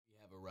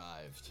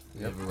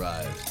They've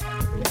arrived.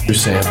 Your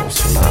samples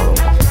phenomenal.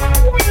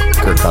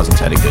 Kirk Cousins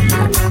had a good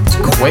year.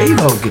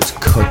 Quavo gets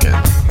cooking.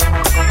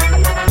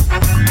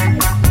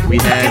 We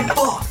had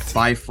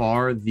by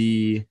far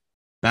the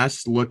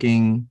best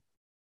looking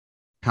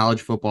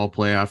college football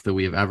playoff that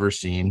we have ever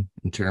seen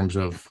in terms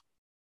of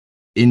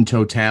in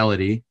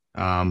totality.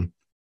 I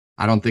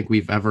don't think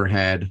we've ever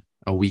had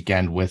a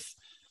weekend with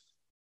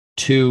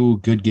two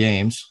good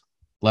games,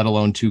 let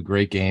alone two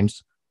great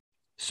games.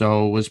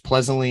 So was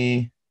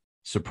pleasantly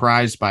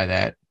surprised by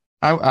that.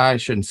 I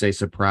shouldn't say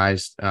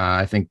surprised.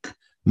 I think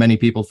many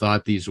people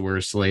thought these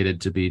were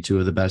slated to be two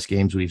of the best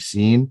games we've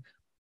seen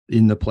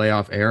in the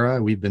playoff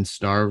era. We've been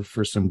starved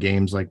for some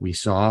games like we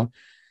saw.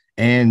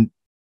 And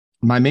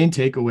my main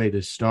takeaway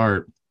to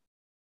start,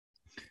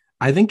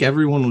 I think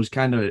everyone was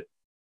kind of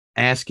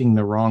asking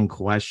the wrong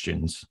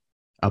questions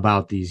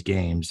about these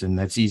games. And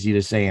that's easy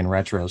to say in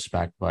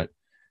retrospect, but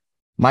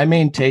my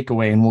main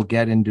takeaway, and we'll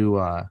get into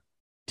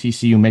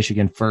TCU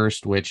Michigan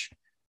first, which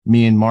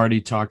me and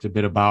Marty talked a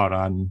bit about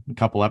on a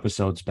couple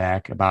episodes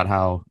back about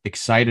how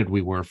excited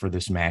we were for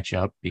this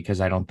matchup,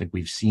 because I don't think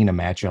we've seen a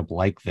matchup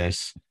like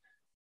this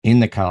in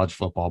the college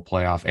football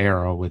playoff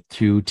era with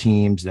two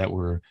teams that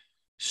were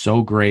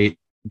so great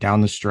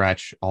down the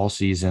stretch all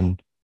season,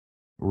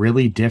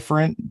 really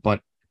different,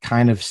 but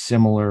kind of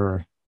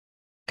similar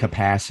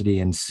capacity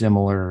and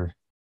similar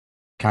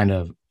kind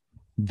of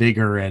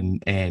vigor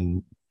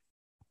and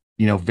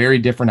very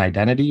different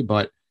identity,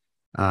 but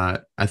I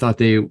thought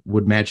they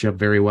would match up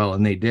very well,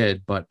 and they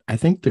did. But I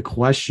think the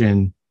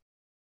question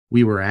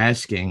we were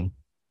asking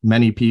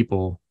many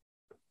people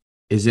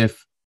is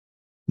if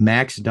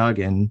Max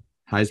Duggan,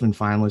 Heisman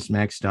finalist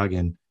Max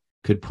Duggan,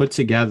 could put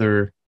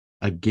together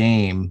a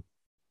game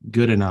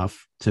good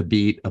enough to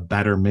beat a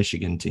better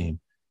Michigan team.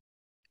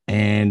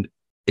 And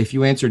if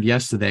you answered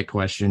yes to that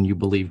question, you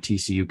believe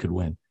TCU could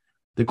win.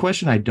 The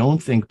question I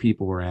don't think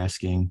people were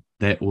asking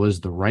that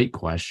was the right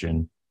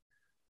question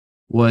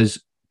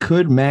was,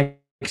 could Max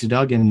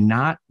Duggan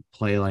not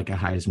play like a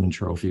Heisman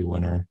Trophy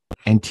winner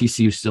and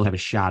TCU still have a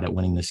shot at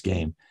winning this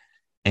game?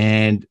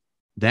 And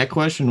that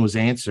question was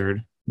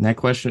answered. And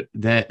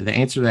the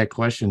answer to that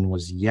question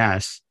was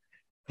yes.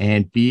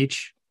 And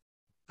Beach,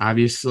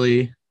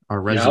 obviously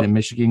our resident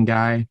Michigan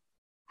guy,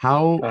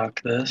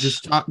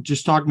 just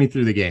talk me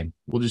through the game.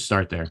 We'll just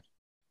start there.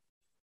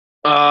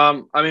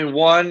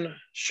 One,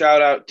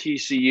 shout out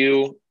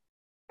TCU.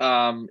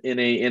 In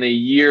a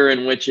year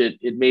in which it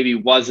maybe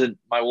wasn't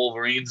my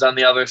Wolverines on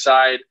the other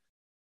side.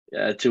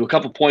 To a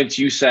couple points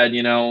you said,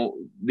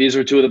 these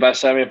are two of the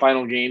best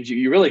semifinal games.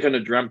 You really couldn't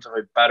have dreamt of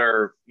a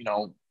better,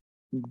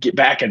 get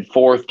back and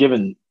forth, give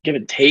and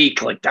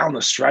take, like down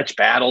the stretch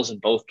battles in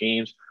both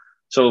games.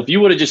 So if you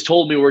would have just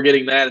told me we're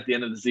getting that at the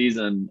end of the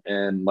season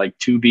and like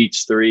 2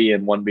 beats 3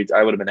 and 1 beats,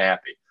 I would have been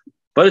happy.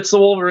 But it's the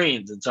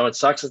Wolverines, and so it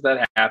sucks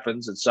that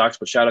happens. It sucks,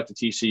 but shout out to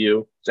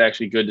TCU. It's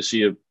actually good to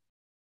see a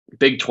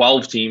Big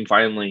 12 team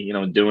finally,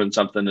 doing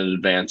something and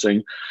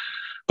advancing.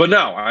 But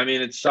no,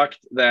 it sucked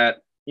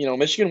that,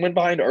 Michigan went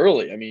behind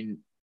early.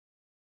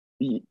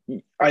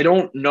 I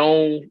don't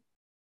know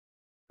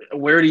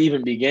where to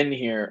even begin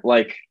here.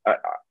 Like,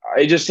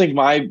 I just think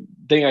my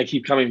thing I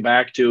keep coming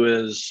back to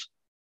is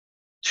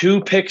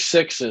 2 pick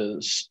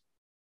sixes,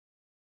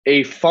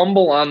 a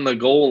fumble on the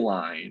goal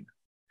line,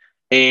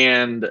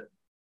 and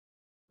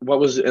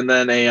fourth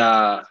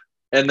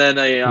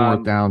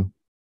down.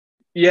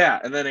 Yeah,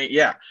 and then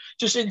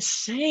just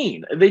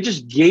insane. They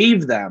just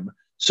gave them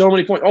so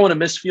many points. Oh, and a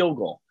missed field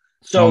goal.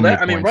 So that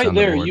right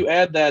there, you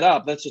add that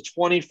up, that's a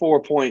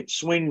 24-point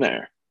swing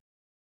there.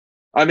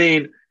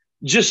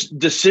 Just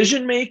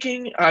decision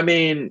making.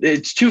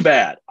 It's too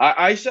bad.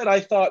 I said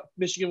I thought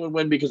Michigan would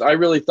win because I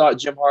really thought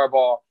Jim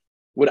Harbaugh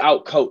would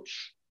outcoach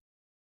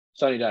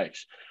Sonny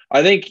Dykes.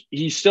 I think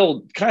he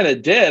still kind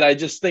of did. I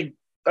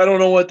don't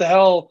know what the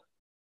hell.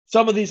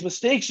 Some of these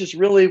mistakes just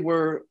really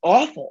were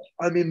awful.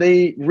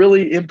 They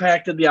really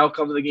impacted the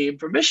outcome of the game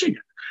for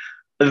Michigan.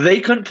 They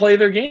couldn't play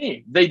their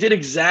game. They did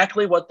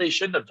exactly what they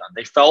shouldn't have done.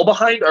 They fell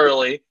behind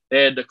early.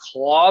 They had to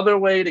claw their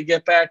way to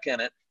get back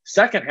in it.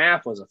 Second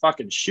half was a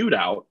fucking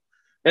shootout.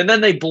 And then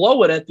they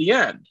blow it at the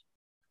end.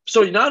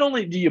 So not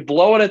only do you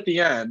blow it at the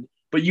end,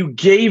 but you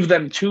gave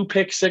them 2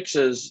 pick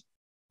sixes,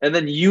 and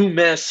then you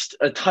missed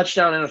a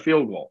touchdown and a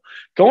field goal.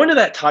 Going to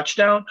that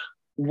touchdown,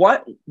 why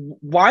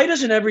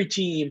doesn't every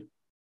team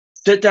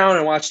sit down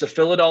and watch the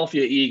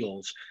Philadelphia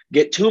Eagles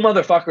get 2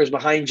 motherfuckers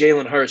behind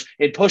Jalen Hurts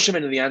and push him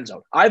into the end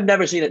zone? I've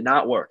never seen it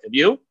not work. Have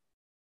you?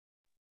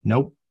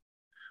 Nope.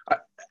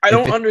 I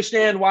don't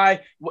understand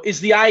why.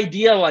 Is the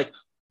idea like,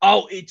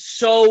 oh, it's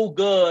so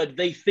good,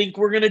 they think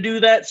we're going to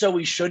do that, so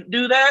we shouldn't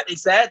do that?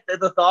 Is that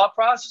the thought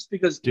process?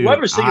 Because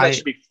whoever's thinking that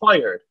should be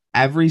fired.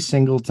 Every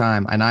single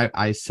time, and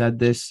I said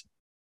this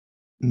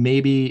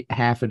maybe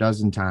half a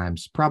dozen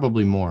times,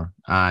 probably more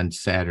on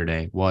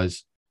Saturday,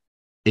 was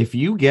if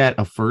you get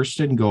a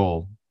 1st and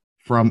goal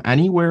from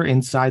anywhere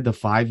inside the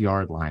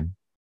 5-yard line,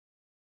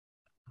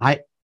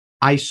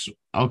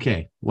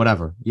 okay,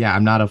 whatever. Yeah,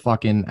 I'm not a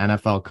fucking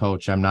NFL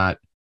coach. I'm not,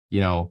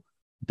 Bill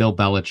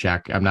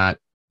Belichick. I'm not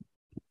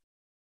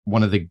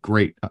one of the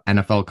great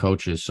NFL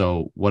coaches.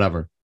 So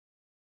whatever.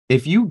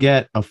 If you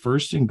get a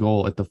 1st and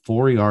goal at the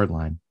 4-yard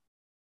line,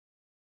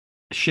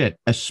 shit,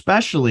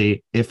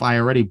 especially if I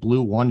already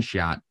blew one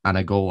shot on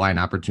a goal line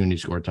opportunity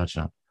to score a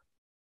touchdown,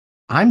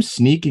 I'm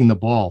sneaking the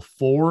ball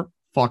 4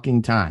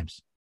 fucking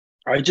times.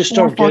 I just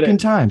 4 don't get fucking it.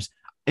 times.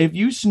 If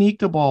you sneak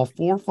the ball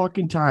 4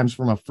 fucking times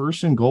from a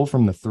 1st and goal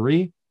from the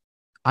 3,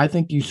 I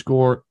think you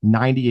score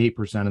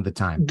 98% of the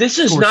time. This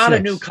is Score not 6.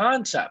 a new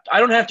concept. I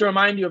don't have to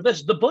remind you of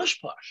this. The Bush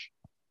push.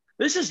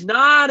 This is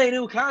not a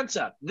new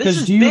concept. This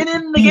has been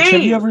in the Beach, game.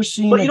 have you ever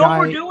seen but a you know guy?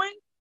 what we're doing?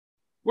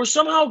 We're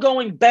somehow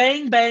going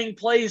bang, bang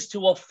plays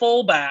to a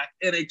fullback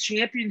in a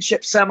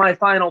championship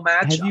semifinal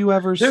matchup. Have you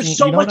ever There's seen?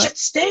 so much at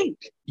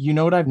stake. You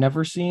know what I've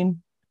never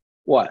seen?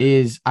 What?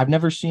 I've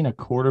never seen a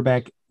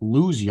quarterback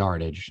lose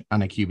yardage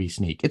on a QB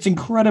sneak. It's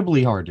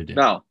incredibly hard to do.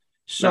 No.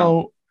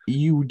 So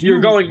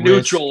you're going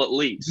neutral at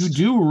least. You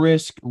do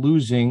risk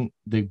losing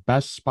the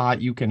best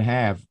spot you can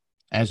have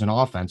as an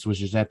offense,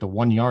 which is at the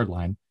 1-yard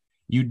line.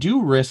 You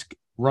do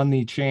run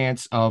the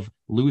chance of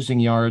losing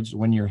yards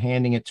when you're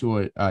handing it to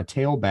a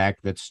tailback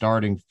that's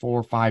starting 4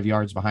 or 5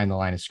 yards behind the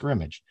line of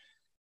scrimmage.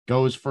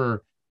 Goes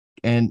for,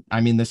 and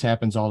I mean, this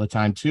happens all the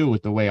time too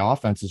with the way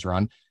offenses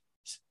run,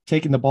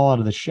 taking the ball out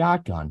of the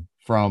shotgun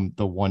from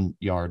the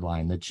 1-yard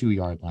line, the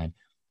 2-yard line.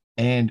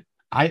 And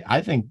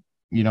I think,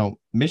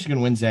 Michigan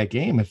wins that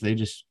game if they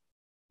just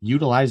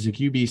utilize the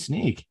QB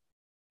sneak.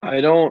 I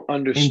don't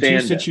understand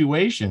in 2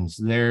 situations.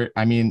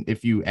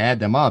 If you add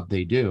them up,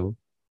 they do.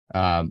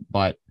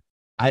 But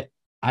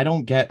I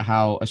don't get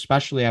how,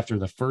 especially after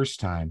the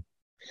first time,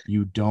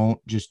 you don't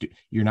just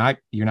you're not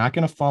going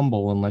to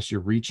fumble unless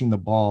you're reaching the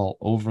ball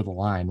over the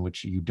line,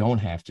 which you don't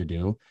have to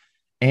do.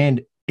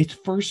 And it's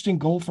 1st and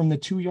goal from the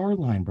 2-yard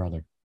line,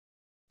 brother.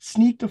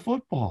 Sneak the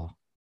football.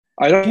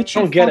 I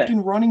don't get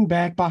fucking running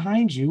back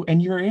behind you, and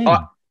you're in.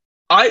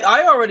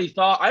 I already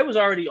thought I was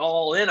already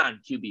all in on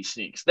QB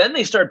sneaks. Then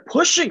they start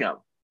pushing them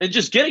and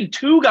just getting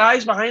 2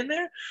 guys behind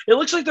there. It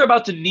looks like they're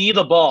about to knee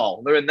the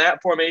ball. They're in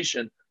that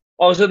formation.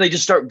 All of a sudden, they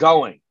just start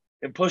going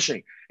and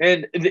pushing.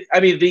 And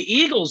the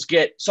Eagles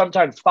get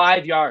sometimes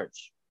 5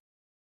 yards.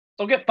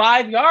 They'll get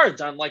 5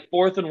 yards on like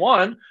 4th and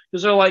 1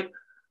 because they're like,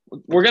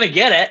 we're going to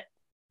get it.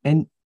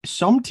 And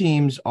some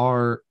teams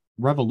are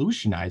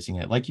revolutionizing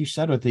it. Like you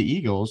said with the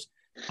Eagles,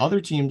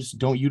 other teams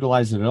don't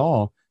utilize it at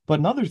all. But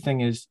another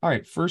thing is, all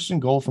right, 1st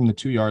and goal from the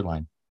 2-yard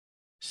line,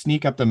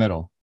 sneak up the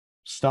middle,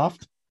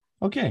 stuffed.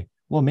 Okay,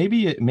 well, maybe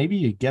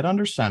you get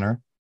under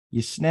center,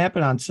 you snap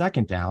it on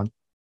 2nd down,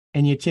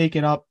 and you take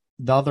it up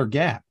the other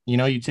gap.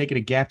 You take it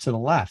a gap to the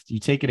left, you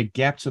take it a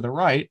gap to the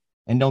right,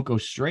 and don't go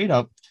straight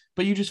up,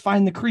 but you just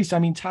find the crease. I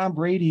mean, Tom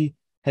Brady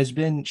has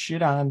been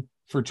shit on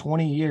for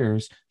 20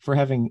 years for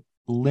having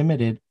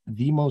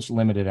the most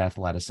limited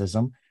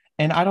athleticism,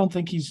 and I don't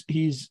think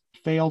he's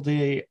failed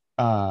a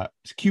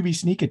QB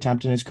sneak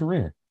attempt in his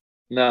career.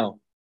 No,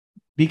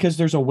 because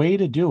there's a way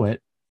to do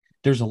it.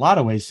 There's a lot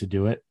of ways to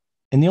do it.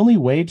 And the only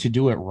way to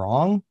do it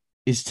wrong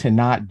is to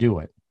not do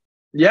it.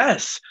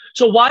 Yes.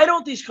 So why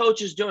don't these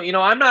coaches do it?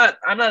 I'm not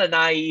a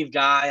naive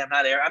guy.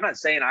 I'm not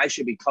saying I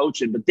should be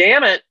coaching, but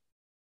damn it,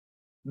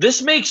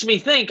 this makes me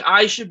think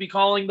I should be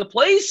calling the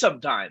plays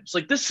sometimes.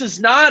 Like, this is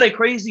not a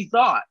crazy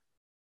thought.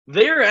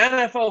 They're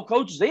NFL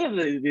coaches. They have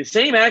the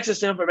same access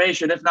to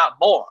information, if not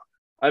more.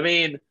 I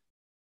mean,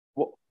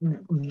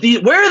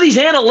 where are these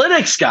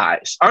analytics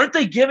guys? Aren't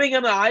they giving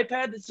them an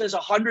iPad that says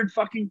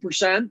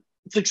 100%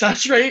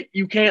 success rate?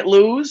 You can't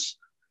lose.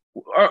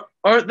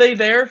 Aren't they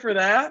there for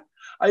that?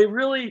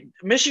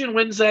 Michigan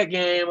wins that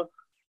game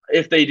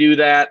if they do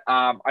that.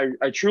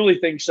 I truly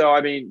think so. I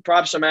mean,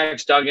 props to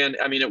Max Duggan.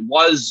 I mean, it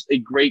was a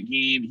great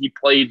game. He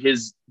played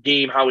his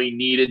game how he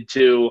needed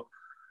to.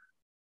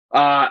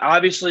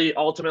 Obviously,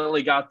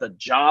 ultimately got the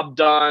job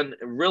done.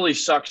 It really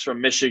sucks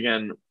from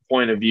Michigan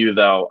point of view,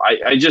 though.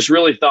 I just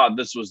really thought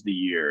this was the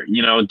year,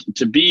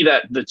 to be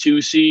the 2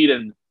 seed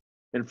and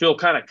feel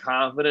kind of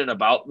confident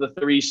about the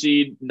 3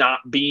 seed not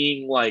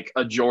being like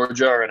a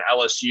Georgia or an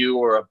LSU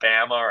or a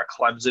Bama or a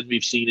Clemson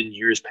we've seen in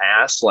years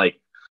past.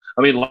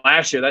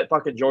 Last year that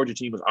fucking Georgia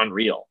team was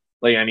unreal.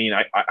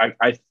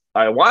 I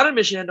wanted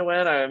Michigan to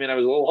win. I was a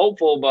little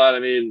hopeful, but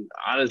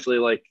honestly,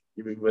 I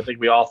think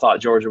we all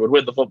thought Georgia would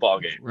win the football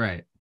game.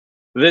 Right.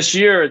 This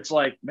year, it's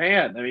like,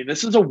 man,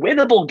 this is a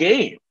winnable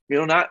game.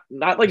 Not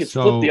like it's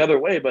flipped the other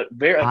way, but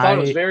I thought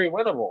it was very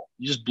winnable.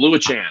 You just blew a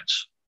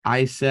chance.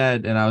 I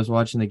said, and I was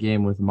watching the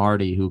game with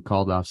Marty, who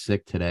called off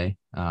sick today.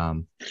 He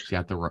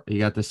got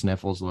the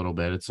sniffles a little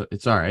bit.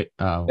 It's all right.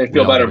 I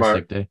feel better,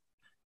 Mark.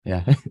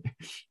 Yeah.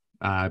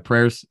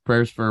 Prayers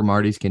for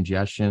Marty's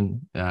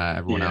congestion.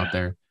 Everyone out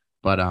there.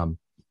 But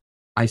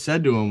I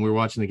said to him, we were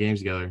watching the games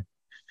together.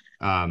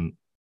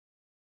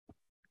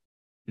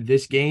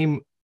 This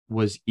game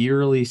was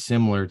eerily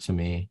similar to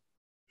me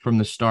from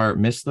the start.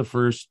 Missed the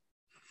first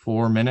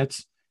 4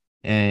 minutes,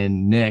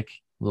 and Nick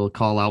will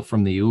call out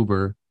from the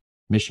Uber.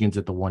 Michigan's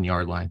at the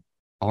 1-yard line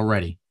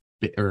already,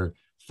 or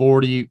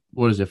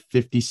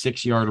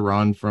 56-yard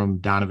run from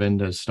Donovan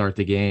to start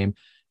the game.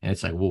 And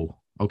it's like, whoa,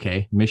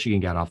 okay. Michigan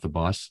got off the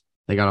bus.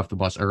 They got off the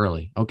bus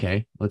early.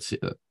 Okay, let's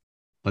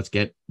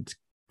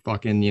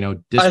fucking, I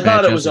dispatch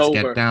thought it us. was Let's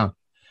get over. down.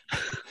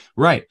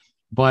 Right.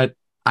 But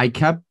I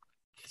kept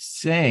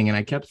saying, and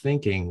I kept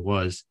thinking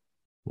was,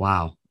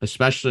 wow,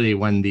 especially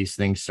when these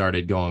things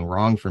started going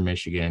wrong for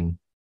Michigan,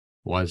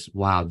 was,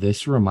 wow,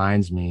 this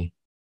reminds me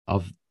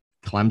of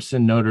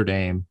Clemson, Notre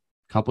Dame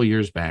a couple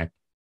years back,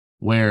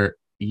 where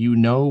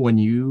when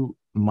you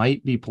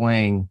might be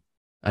playing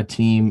a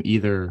team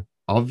either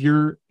of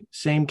your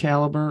same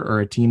caliber or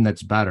a team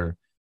that's better,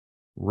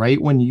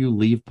 right when you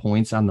leave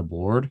points on the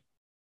board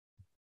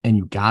and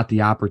you got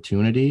the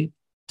opportunity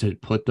to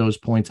put those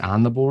points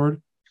on the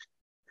board,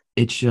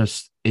 it's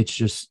just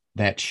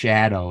that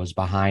shadow is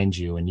behind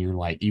you and you're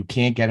like, you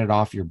can't get it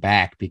off your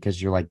back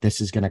because you're like,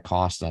 this is going to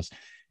cost us.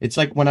 It's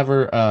like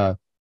whenever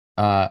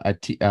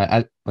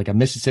like a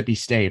Mississippi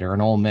State or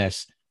an Ole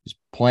Miss is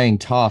playing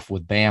tough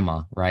with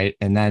Bama, right?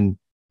 And then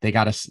they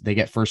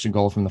get first and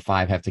goal from the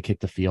 5, have to kick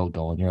the field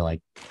goal, and you're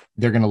like,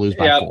 they're going to lose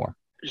by 4.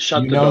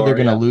 Shut the door. They're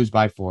going to lose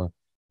by 4.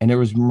 And it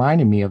was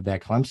reminding me of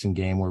that Clemson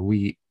game where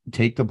we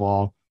take the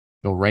ball,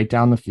 go right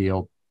down the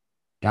field,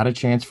 got a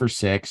chance for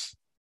 6,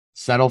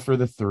 settle for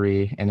the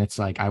 3. And it's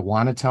like, I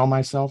want to tell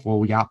myself, well,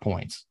 we got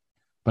points.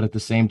 But at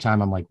the same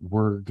time, I'm like,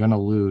 we're going to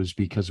lose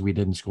because we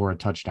didn't score a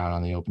touchdown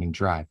on the opening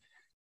drive.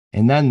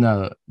 And then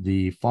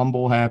the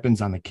fumble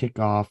happens on the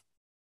kickoff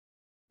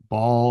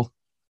ball,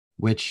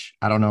 which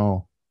I don't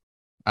know.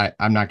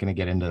 I'm not going to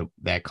get into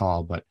that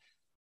call, but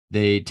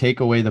they take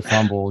away the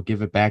fumble,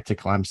 give it back to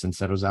Clemson,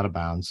 said it was out of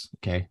bounds.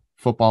 Okay.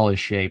 Football is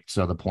shaped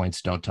so the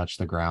points don't touch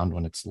the ground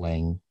when it's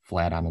laying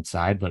flat on its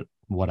side, but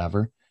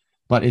whatever.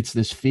 But it's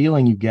this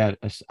feeling you get,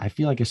 I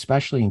feel like,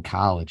 especially in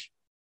college,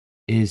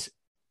 is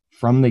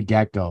from the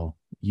get-go,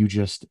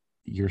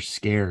 you're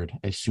scared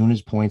as soon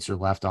as points are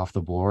left off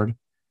the board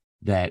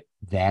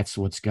that's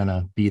what's going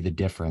to be the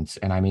difference.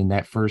 And I mean,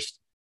 that first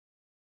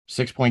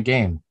 6-point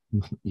game,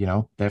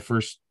 that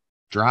first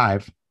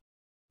drive,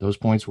 those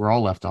points were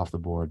all left off the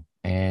board.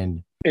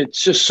 And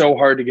it's just so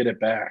hard to get it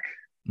back.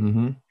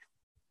 Mm-hmm.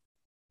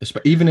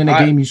 Even in a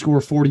game you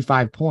score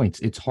 45 points,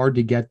 it's hard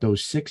to get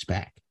those 6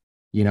 back,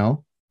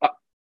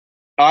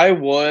 I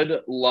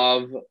would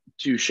love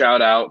to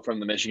shout out from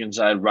the Michigan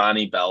side,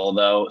 Ronnie Bell,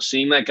 though.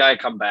 Seeing that guy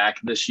come back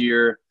this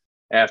year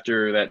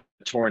after that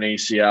torn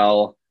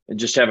ACL and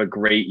just have a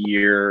great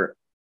year.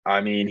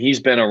 I mean, he's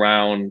been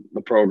around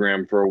the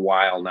program for a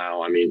while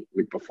now. I mean,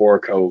 before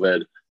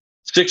COVID,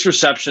 6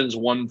 receptions,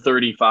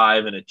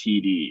 135 and a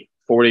TD.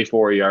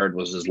 44-yard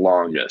was his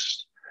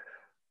longest.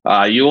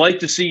 You like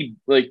to see,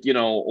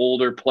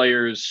 older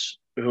players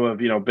who have,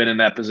 been in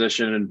that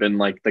position and been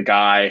like the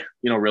guy,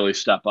 really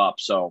step up.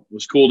 So it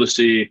was cool to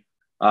see.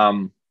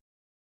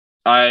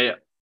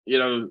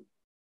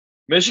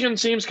 Michigan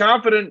seems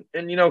confident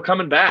in,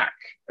 coming back.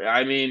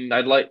 I mean,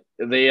 I'd like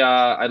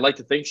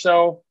to think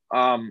so.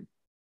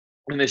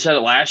 When they said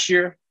it last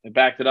year, they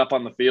backed it up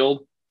on the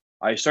field.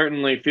 I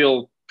certainly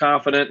feel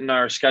confident in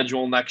our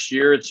schedule next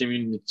year.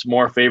 It's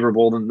more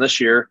favorable than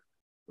this year.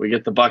 We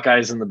get the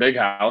Buckeyes in the big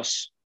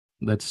house.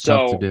 That's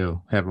tough to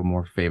do, have a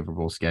more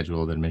favorable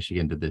schedule than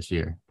Michigan did this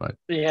year. But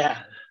yeah,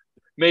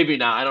 maybe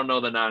not. I don't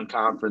know the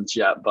non-conference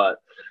yet, but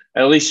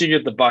at least you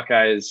get the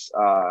Buckeyes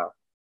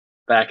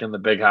back in the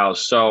big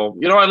house. So,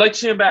 I'd like to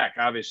see them back,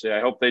 obviously.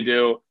 I hope they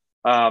do.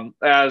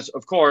 As,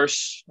 of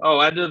course,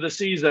 end of the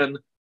season,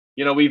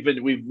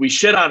 we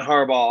shit on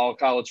Harbaugh all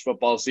college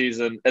football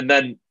season, and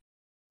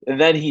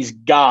then he's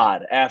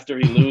God after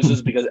he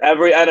loses because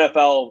every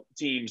NFL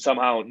team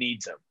somehow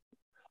needs him.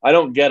 I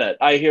don't get it.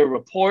 I hear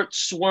reports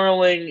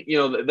swirling,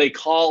 they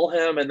call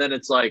him, and then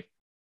it's like,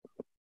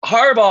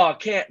 Harbaugh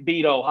can't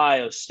beat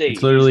Ohio State.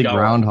 It's literally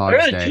Groundhog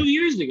Day. 2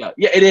 years ago.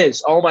 Yeah, it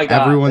is. Oh my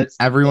God.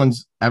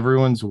 Everyone's.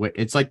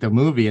 It's like the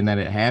movie, and then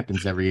it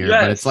happens every year.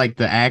 Yes. But it's like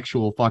the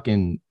actual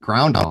fucking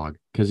groundhog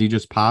because he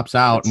just pops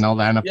out, and all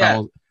the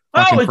NFL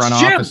fucking front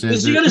Jim. offices.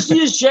 Is he going to see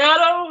his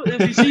shadow?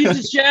 If he sees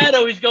his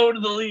shadow, he's going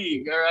to the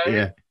league. All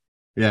right.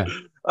 Yeah.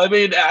 I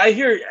mean,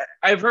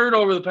 I've heard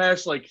over the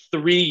past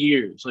 3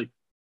 years,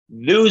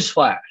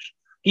 newsflash,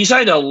 he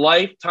signed a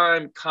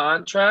lifetime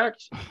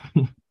contract.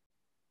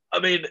 I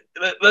mean,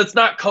 that's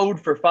not code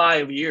for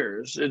 5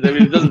 years. I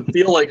mean, it doesn't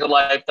feel like a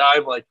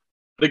lifetime.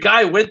 The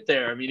guy went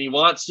there. I mean, he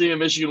wants to be a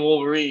Michigan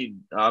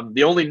Wolverine.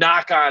 The only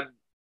knock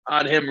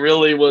on him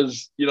really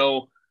was,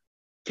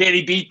 can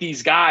he beat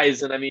these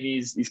guys? And I mean,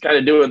 he's kind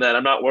of doing that.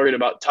 I'm not worried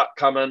about Tuck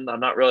coming. I'm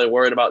not really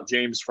worried about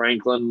James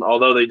Franklin,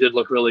 although they did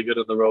look really good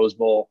in the Rose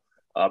Bowl.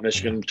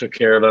 Michigan took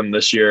care of them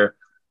this year.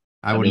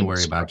 I wouldn't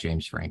worry about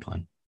James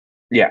Franklin.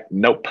 Yeah,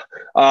 nope.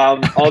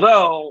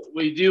 Although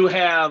we do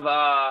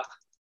have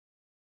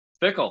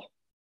Fickle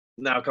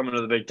now coming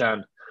to the Big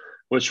Ten,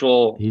 which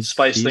will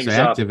spice things up. He's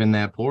active in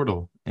that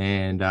portal,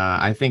 and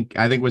I think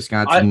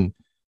Wisconsin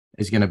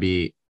is going to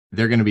be.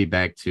 They're going to be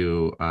back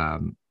to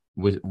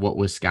what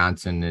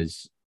Wisconsin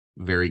is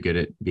very good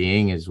at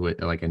being, is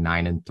with like a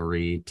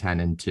 9-3,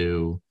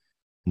 10-2,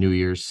 New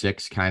Year's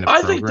 6 kind of.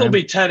 I think they'll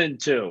be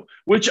 10-2,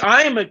 which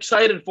I am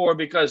excited for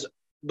because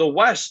the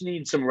West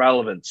needs some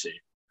relevancy.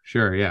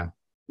 Sure, yeah.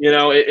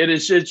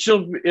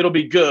 it'll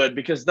be good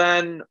because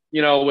then,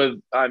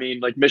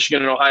 like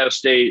Michigan and Ohio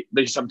State,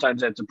 they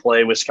sometimes have to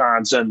play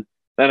Wisconsin.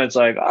 Then it's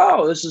like,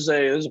 oh, this is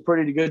a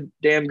pretty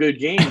damn good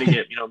game to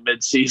get,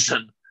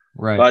 mid-season.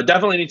 Right. But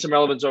definitely need some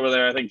relevance over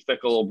there. I think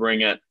Fickle will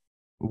bring it.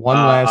 One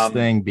last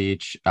thing,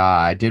 Beach.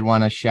 I did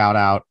want to shout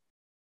out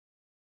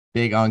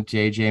Big Unk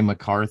JJ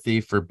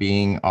McCarthy for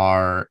being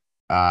our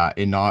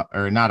not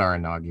our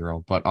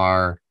inaugural, but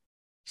our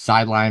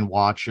sideline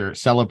watcher,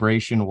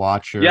 celebration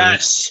watcher.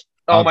 Yes.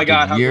 Oh my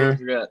God! How could I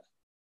forget?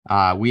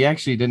 We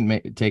actually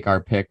didn't take our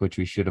pick, which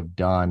we should have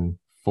done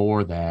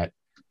for that.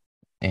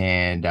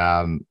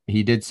 And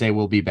he did say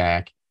we'll be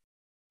back.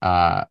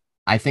 I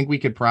think we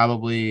could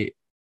probably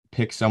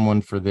pick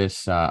someone for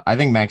this. I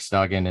think Max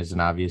Duggan is an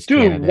obvious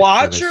candidate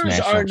watchers for this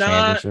national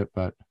championship,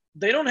 but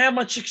they don't have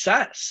much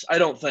success, I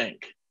don't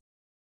think.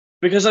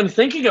 Because I'm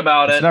thinking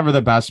about it's never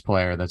the best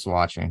player that's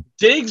watching.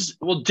 Diggs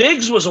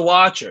was a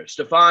watcher.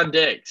 Stephon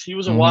Diggs. He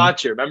was a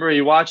watcher. Remember,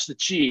 he watched the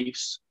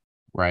Chiefs.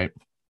 Right.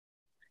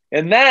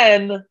 And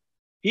then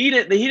he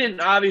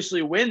didn't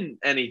obviously win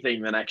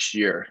anything the next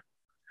year.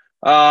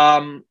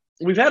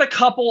 We've had a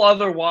couple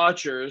other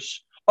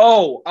watchers.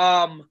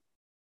 The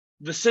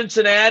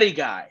Cincinnati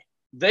guy.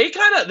 They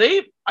paid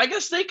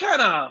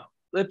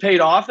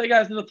off. They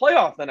got in the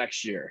playoff the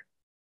next year.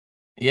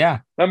 Yeah.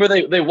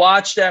 Remember they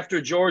watched after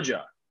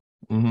Georgia.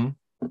 Mm-hmm.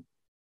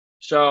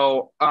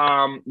 So,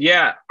 I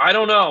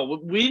don't know.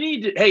 We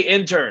need to, hey,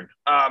 intern,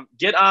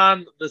 get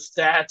on the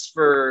stats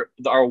for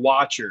our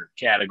watcher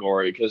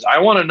category because I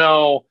want to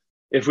know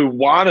if we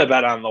want to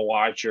bet on the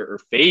watcher or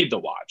fade the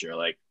watcher.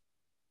 Like,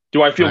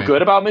 do I feel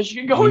good about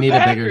Michigan going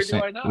back or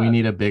do I not? We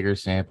need a bigger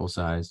sample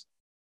size.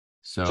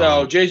 So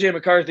JJ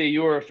McCarthy,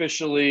 you are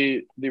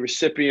officially the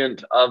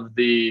recipient of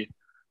the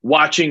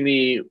watching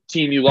the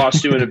team you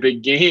lost to in a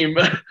big game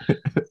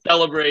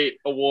celebrate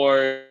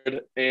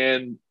award,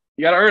 and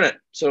you got to earn it.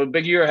 So a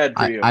big year ahead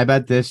for you. I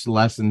bet this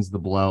lessens the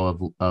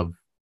blow of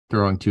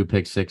throwing 2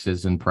 pick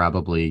sixes and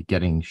probably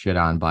getting shit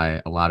on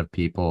by a lot of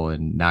people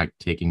and not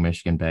taking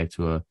Michigan back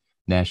to a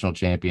national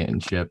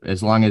championship.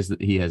 As long as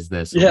he has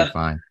this, it'll be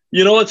fine.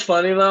 You know what's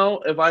funny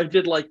though? If I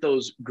did like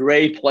those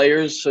gray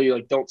players, so you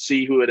like don't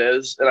see who it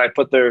is, and I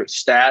put their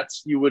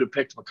stats, you would have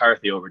picked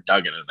McCarthy over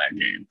Duggan in that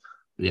game.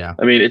 Yeah,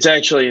 I mean it's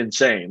actually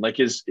insane. Like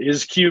his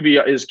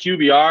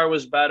QBR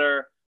was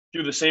better,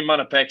 threw the same amount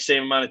of picks,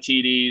 same amount of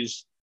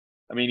TDs.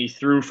 I mean he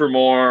threw for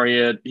more.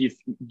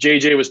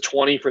 JJ was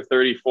 20 for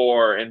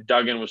 34, and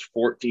Duggan was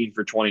 14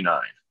 for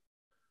 29.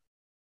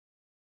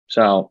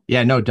 So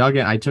yeah, no,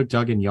 Duggan. I took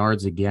Duggan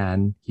yards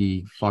again.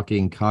 He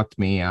fucking cucked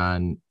me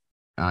on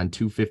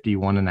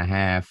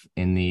 251.5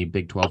 in the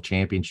Big 12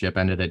 championship,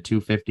 ended at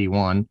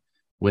 251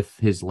 with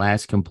his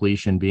last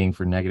completion being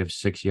for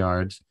 -6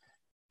 yards.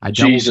 I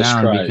doubled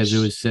down because it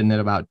was sitting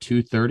at about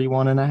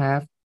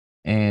 231.5.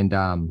 And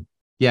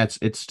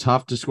it's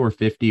tough to score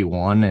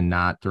 51 and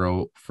not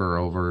throw for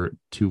over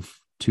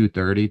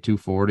 230,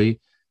 240,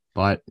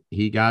 but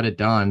he got it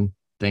done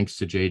thanks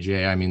to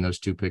JJ. I mean, those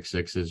 2 pick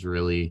sixes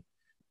really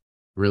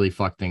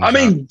fucked things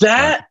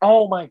up.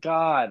 Oh my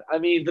God. I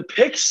mean, the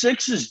pick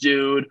sixes,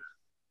 dude.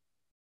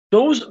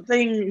 Those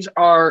things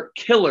are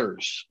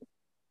killers.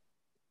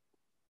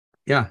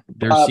 Yeah,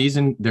 they're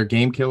they're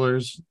game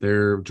killers,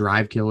 they're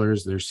drive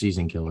killers, they're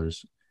season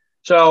killers.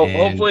 So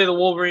hopefully the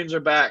Wolverines are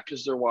back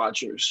because they're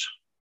watchers.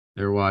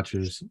 They're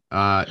watchers.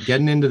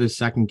 Getting into the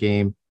second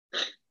game,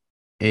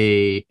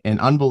 an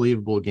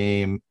unbelievable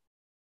game.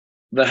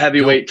 The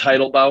heavyweight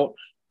title bout.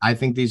 I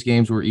think these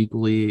games were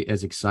equally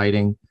as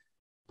exciting.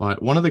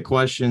 But one of the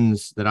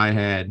questions that I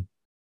had,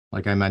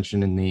 like I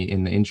mentioned in the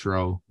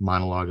intro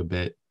monologue a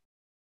bit,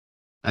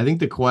 I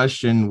think the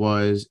question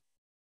was,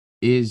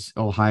 is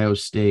Ohio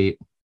State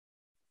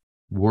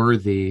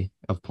worthy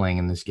of playing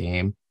in this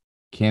game?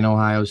 Can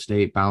Ohio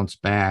State bounce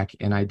back?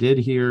 And I did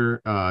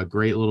hear a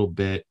great little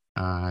bit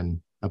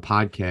on a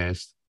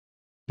podcast,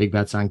 Big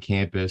Bets on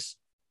Campus,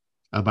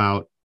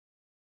 about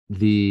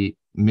the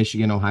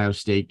Michigan-Ohio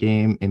State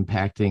game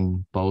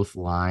impacting both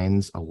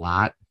lines a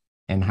lot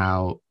and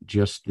how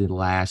just the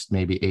last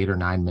maybe 8 or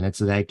 9 minutes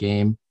of that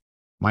game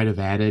might have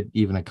added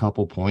even a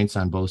couple points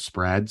on both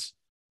spreads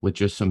with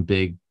just some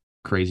big,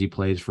 crazy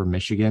plays for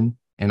Michigan.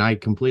 And I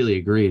completely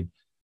agreed.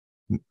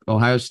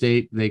 Ohio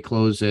State, they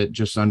close it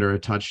just under a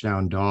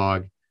touchdown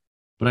dog.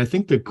 But I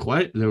think the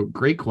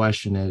great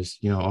question is,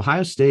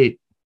 Ohio State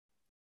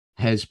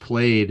has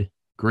played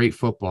great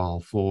football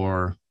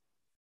for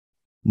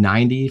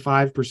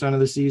 95% of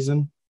the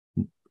season,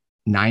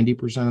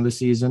 90% of the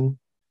season.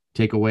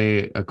 Take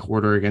away a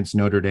quarter against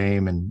Notre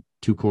Dame and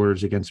 2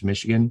 quarters against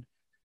Michigan.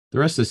 The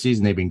rest of the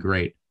season, they've been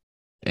great.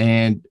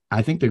 And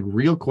I think the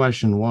real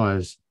question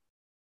was,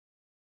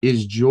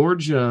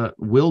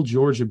 will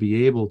Georgia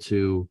be able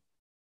to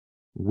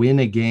win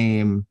a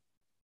game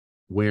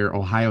where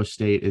Ohio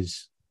State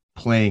is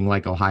playing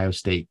like Ohio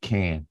State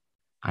can?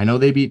 I know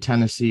they beat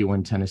Tennessee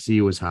when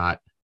Tennessee was hot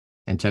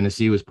and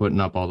Tennessee was putting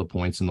up all the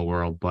points in the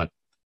world, but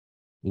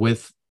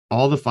with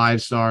all the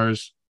 5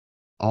 stars,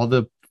 all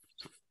the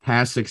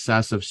past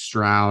success of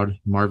Stroud,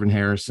 Marvin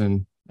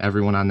Harrison,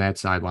 everyone on that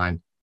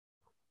sideline.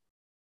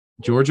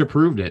 Georgia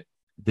proved it.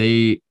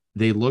 They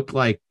look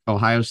like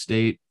Ohio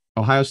State.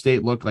 Ohio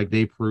State looked like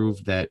they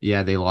proved that,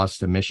 yeah, they lost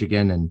to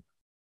Michigan and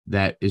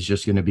that is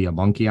just going to be a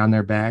monkey on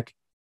their back.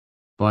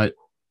 But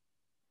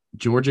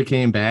Georgia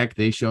came back.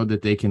 They showed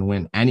that they can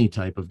win any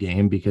type of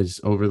game because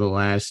over the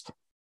last,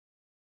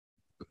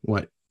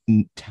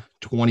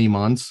 20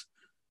 months,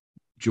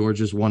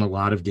 Georgia's won a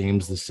lot of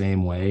games the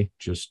same way,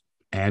 just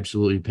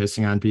absolutely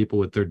pissing on people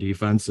with their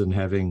defense and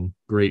having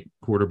great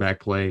quarterback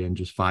play and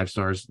just 5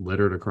 stars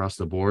littered across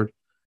the board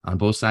on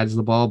both sides of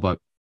the ball. But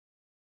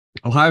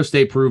Ohio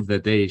State proved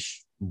that they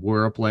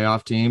were a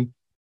playoff team,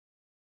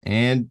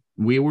 and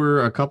we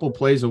were a couple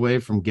plays away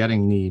from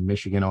getting the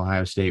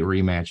Michigan-Ohio State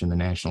rematch in the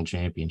national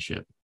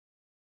championship.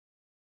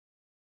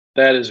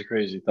 That is a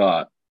crazy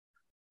thought.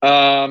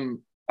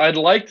 I'd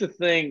like to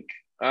think,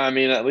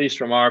 at least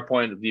from our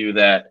point of view,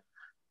 that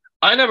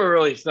I never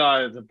really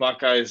thought that the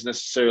Buckeyes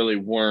necessarily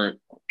weren't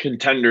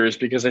contenders,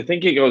 because I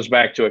think it goes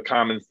back to a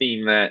common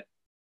theme that,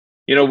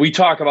 we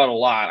talk about a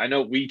lot. I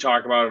know we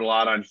talk about it a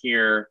lot on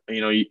here.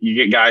 You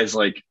get guys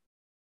like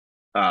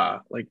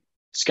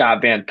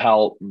Scott Van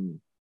Pelt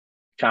and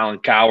Colin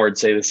Coward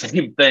say the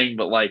same thing,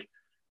 but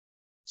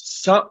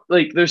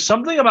there's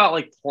something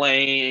about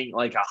playing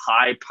a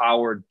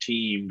high-powered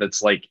team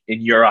that's and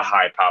you're a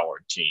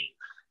high-powered team,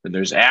 and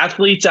there's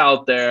athletes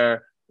out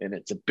there, and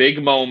it's a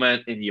big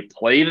moment, and you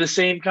play the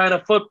same kind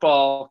of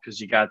football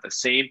because you got the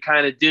same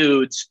kind of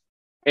dudes,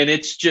 and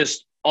it's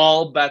just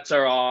all bets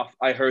are off.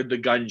 I heard the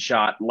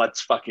gunshot.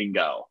 Let's fucking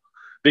go.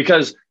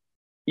 Because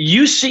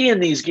you see in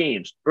these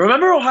games,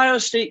 remember Ohio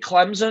State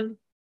Clemson?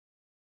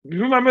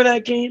 You remember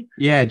that game?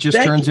 Yeah, it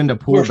just turns into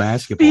pool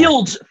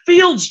basketball.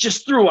 Fields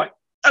just threw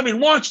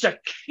launched a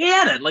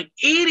cannon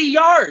 80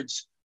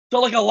 yards to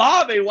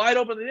Olave wide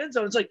open in the end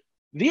zone. It's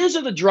these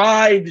are the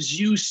drives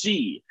you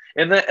see,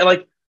 and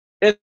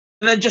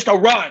then just a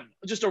run,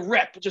 just a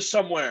rip, just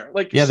somewhere.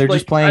 They're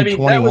just playing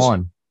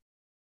 21.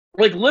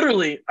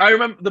 Literally, I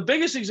remember the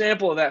biggest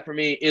example of that for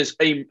me is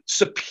a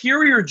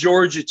superior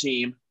Georgia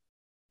team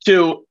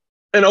to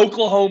an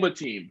Oklahoma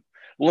team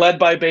led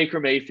by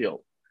Baker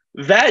Mayfield.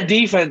 That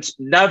defense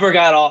never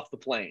got off the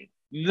plane,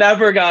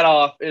 never got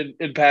off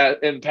in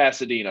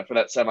Pasadena for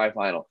that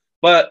semifinal.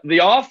 But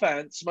the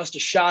offense must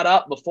have shot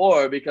up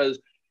before, because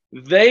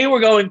they were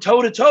going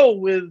toe-to-toe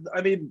with,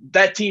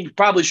 that team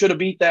probably should have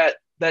beat that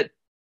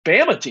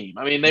Bama team.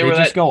 They were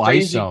just that go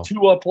crazy ISO.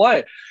 2-up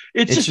play.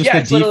 It's just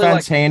the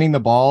defense handing the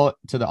ball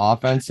to the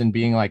offense and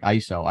being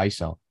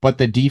ISO. But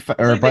the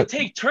defense, they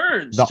take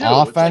turns. The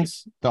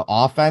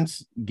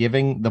offense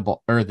giving the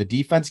ball, or the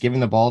defense giving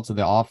the ball to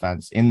the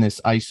offense in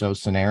this ISO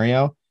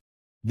scenario.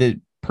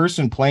 The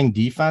person playing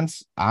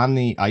defense on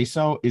the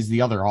ISO is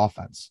the other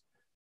offense,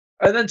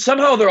 and then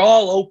somehow they're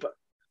all open.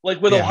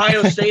 With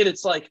Ohio State,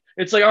 it's all right.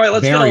 Let's get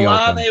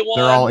Olave one.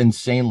 They're all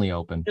insanely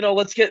open.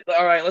 Let's get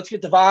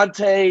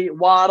Devontae,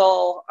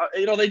 Waddle.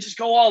 They just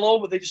go all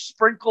over. They just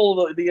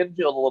sprinkle the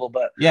infield a little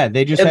bit. Yeah,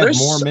 they just have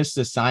more missed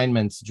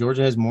assignments.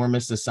 Georgia has more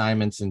missed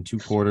assignments in 2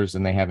 quarters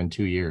than they have in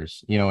 2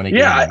 years. In a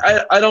game.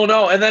 I don't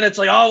know. And then it's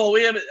we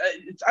have.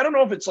 I don't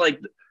know if it's I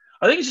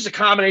think it's just a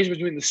combination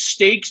between the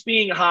stakes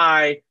being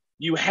high,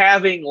 you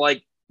having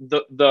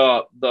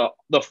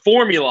the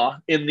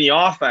formula in the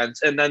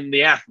offense, and then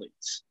the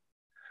athletes.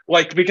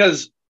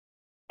 Because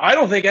I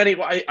don't think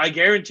I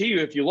guarantee you,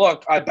 if you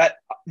look, I bet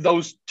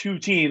those 2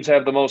 teams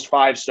have the most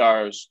 5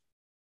 stars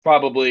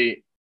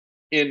probably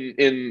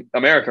in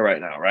America right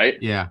now, right?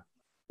 Yeah.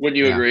 Wouldn't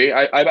you agree?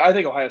 I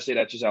think Ohio State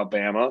etches out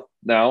Bama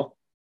now.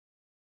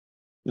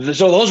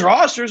 So those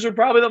rosters are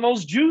probably the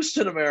most juiced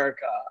in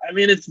America.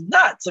 It's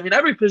nuts.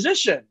 Every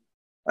position.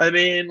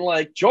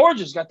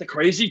 Georgia's got the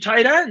crazy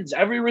tight ends.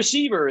 Every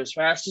receiver is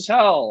fast as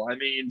hell.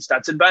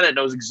 Stetson Bennett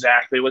knows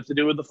exactly what to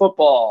do with the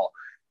football.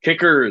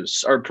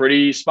 Kickers are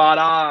pretty spot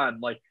on,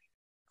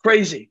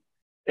 crazy.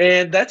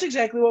 And that's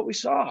exactly what we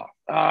saw.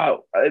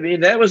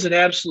 That was an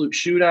absolute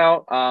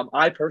shootout.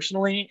 I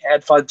personally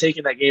had fun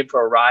taking that game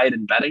for a ride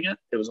and betting it.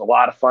 It was a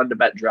lot of fun to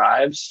bet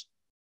drives.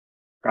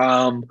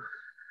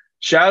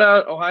 Shout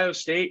out Ohio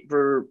State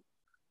for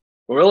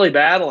really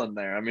battling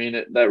there.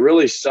 That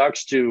really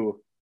sucks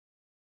to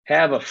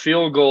have a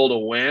field goal to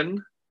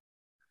win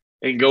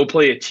and go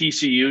play a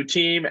TCU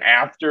team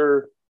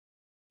after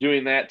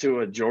doing that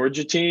to a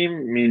Georgia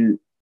team.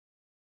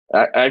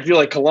 I feel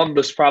like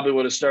Columbus probably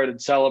would have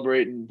started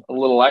celebrating a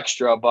little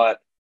extra, but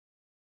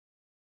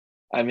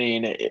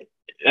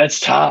that's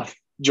tough.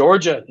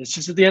 Georgia, it's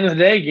just at the end of the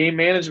day, game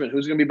management.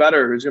 Who's going to be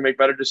better? Who's going to make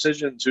better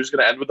decisions? Who's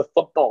going to end with the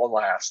football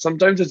last?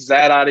 Sometimes it's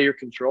that out of your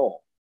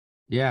control.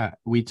 Yeah,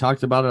 we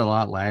talked about it a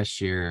lot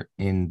last year.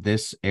 In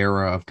this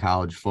era of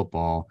college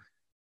football,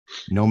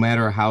 no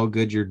matter how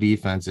good your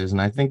defense is,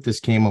 and I think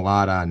this came a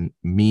lot on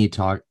me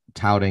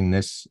touting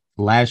this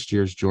last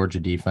year's Georgia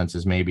defense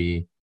is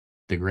maybe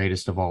the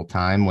greatest of all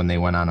time when they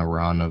went on a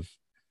run of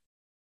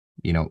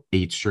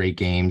 8 straight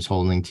games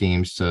holding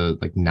teams to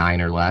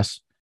 9 or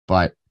less.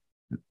 But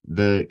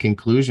the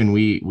conclusion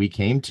we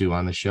came to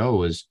on the show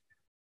was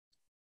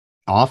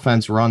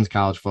offense runs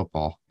college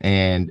football,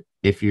 and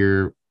if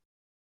you're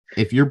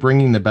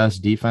bringing the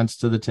best defense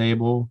to the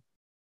table,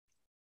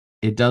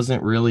 it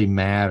doesn't really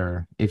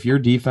matter. If your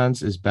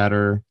defense is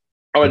better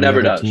Oh, it than the never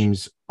other does.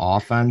 team's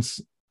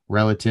offense,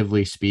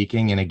 relatively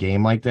speaking, in a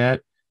game like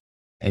that,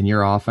 and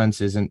your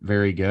offense isn't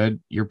very good,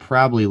 you're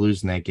probably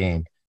losing that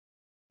game.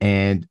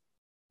 And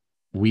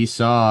we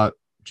saw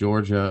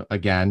Georgia,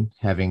 again,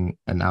 having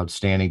an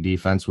outstanding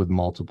defense with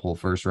multiple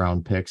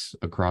first-round picks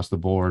across the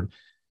board.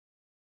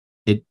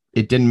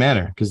 It didn't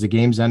matter because the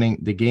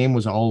game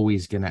was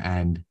always going to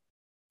end,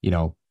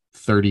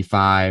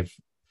 35,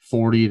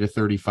 40 to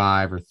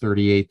 35 or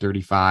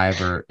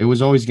 38-35, or it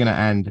was always going to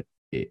end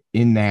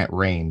in that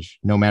range,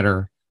 no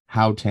matter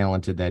how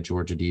talented that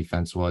Georgia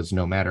defense was,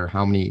 no matter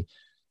how many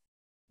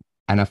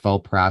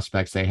NFL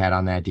prospects they had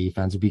on that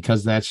defense,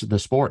 because that's the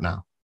sport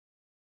now.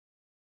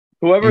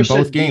 Whoever In said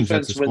both games,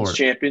 that's defense the wins sport.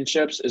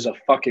 championships is a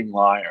fucking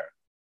liar.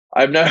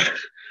 I've never.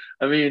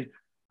 I mean,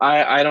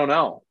 I don't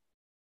know.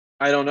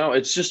 I don't know.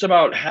 It's just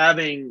about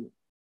having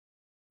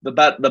the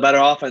better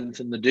offense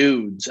and the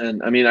dudes.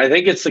 And I mean, I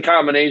think it's the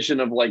combination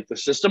of like the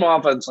system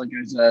offense, like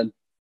I said,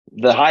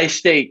 the high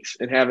stakes,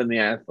 and having the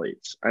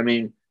athletes. I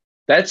mean,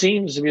 that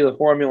seems to be the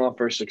formula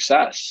for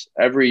success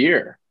every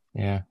year.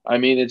 Yeah. I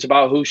mean, it's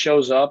about who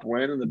shows up,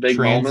 when, in the big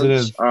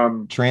moments.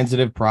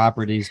 Transitive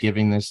properties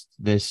giving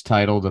this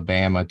title to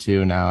Bama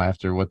too now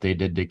after what they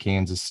did to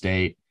Kansas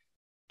State,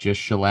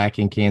 just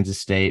shellacking Kansas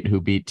State, who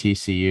beat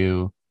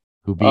TCU,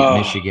 who beat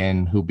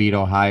Michigan, who beat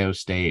Ohio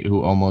State,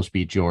 who almost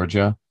beat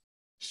Georgia.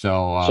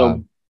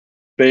 So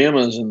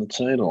Bama's in the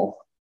title.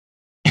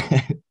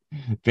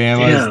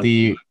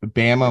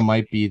 Bama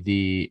might be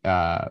the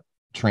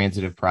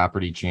transitive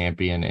property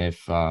champion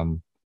if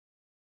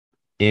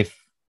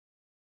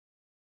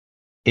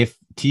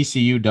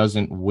TCU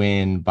doesn't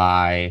win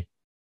by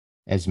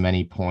as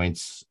many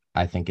points,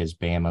 I think, as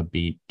Bama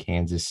beat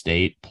Kansas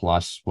State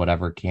plus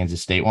whatever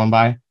Kansas State won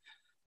by.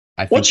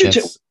 What's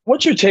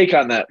your take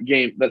on that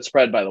game, that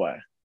spread, by the way?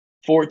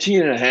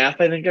 14.5,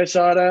 I think I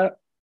saw it at.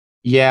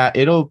 Yeah,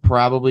 it'll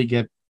probably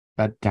get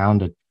bet down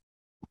to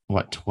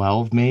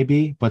 12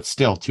 maybe, but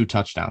still 2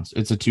 touchdowns.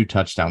 It's a 2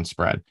 touchdown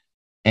spread.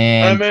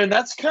 And I mean,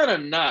 that's kind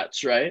of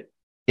nuts, right?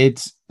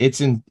 It's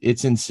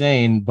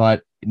insane,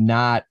 but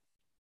not,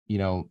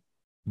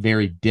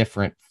 very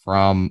different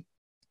from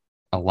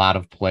a lot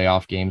of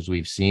playoff games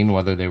we've seen,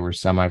 whether they were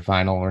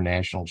semifinal or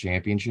national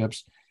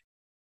championships.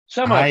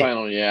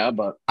 Semifinal, yeah,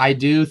 but I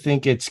do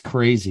think it's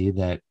crazy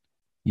that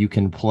you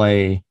can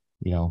play,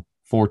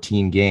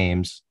 14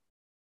 games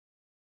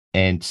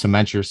and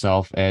cement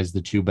yourself as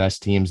the 2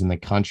 best teams in the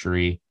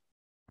country,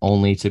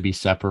 only to be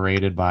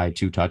separated by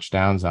 2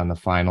 touchdowns on the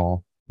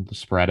final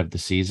spread of the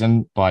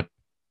season. But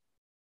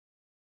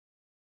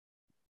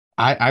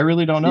I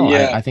really don't know.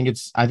 Yeah. I think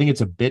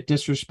it's a bit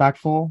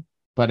disrespectful,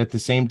 but at the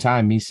same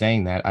time, me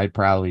saying that, I'd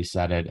probably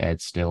set it at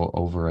still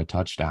over a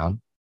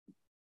touchdown,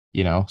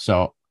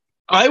 so.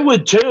 I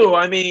would too.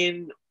 I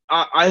mean,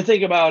 I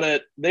think about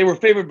it. They were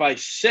favored by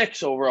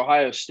 6 over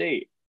Ohio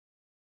State.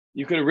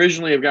 You could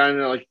originally have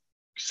gotten like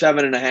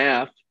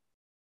 7.5,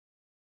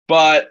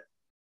 but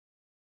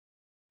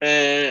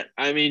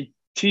I mean,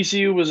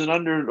 TCU was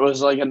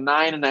like a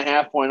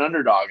 9.5 point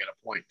underdog at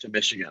a point to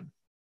Michigan,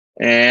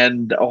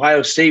 and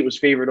Ohio State was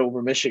favored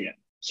over Michigan.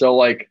 So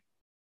like,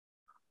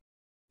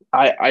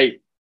 I'm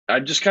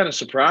just kind of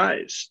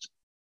surprised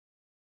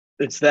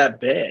it's that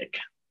big.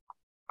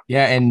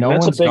 Yeah, and no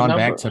one's gone number.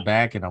 back to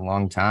back in a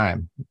long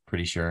time.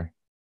 Pretty sure.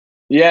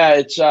 Yeah,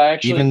 it's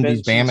actually even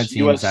these Bama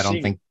teams. USC. I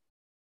don't think.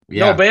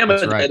 Yeah, no,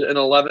 Bama right. did an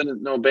 11.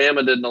 No,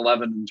 Bama did an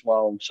 11 and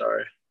 12.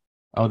 Sorry.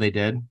 Oh, they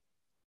did.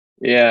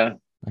 Yeah.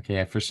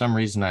 Okay. For some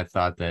reason, I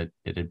thought that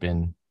it had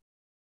been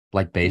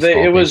like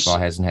baseball. Baseball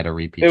hasn't had a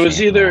repeat. It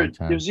was either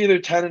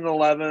 10 and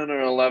 11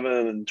 or 11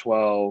 and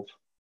 12.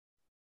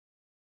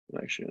 I'm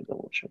actually gonna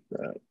double check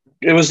that.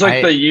 It was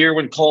like the year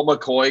when Colt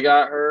McCoy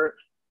got hurt.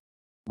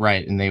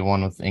 Right, and they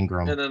won with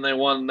Ingram. And then they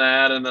won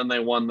that, and then they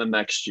won the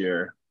next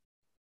year.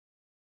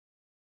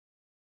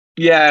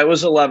 Yeah, it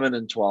was 11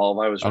 and 12.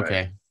 I was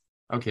right.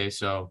 Okay,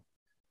 so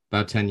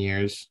about 10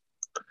 years.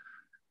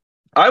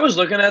 I was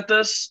looking at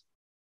this.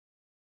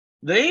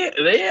 They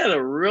had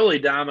a really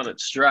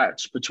dominant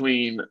stretch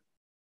between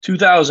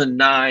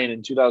 2009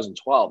 and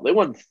 2012. They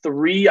won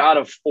 3 out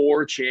of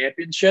 4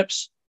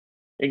 championships.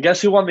 And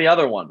guess who won the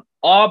other one?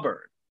 Auburn.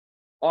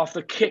 Off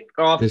the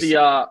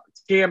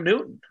Cam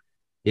Newton.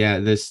 Yeah,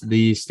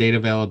 the state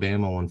of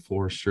Alabama won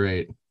 4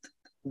 straight.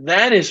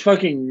 That is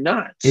fucking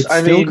nuts. It's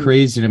still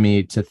crazy to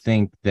me to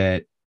think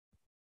that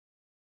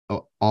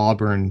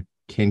Auburn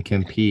can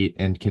compete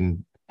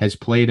and has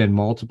played in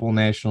multiple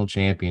national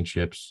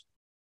championships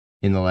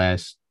in the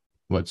last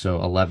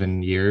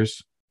 11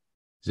 years.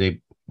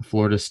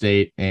 Florida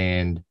State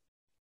and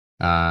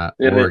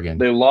Oregon.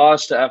 They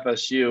lost to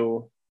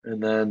FSU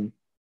and then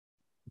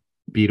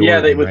beat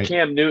Oregon. With right?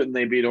 Cam Newton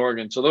they beat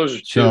Oregon. So those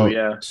are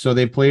 2. So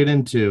they played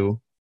in 2.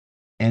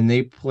 And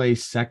they play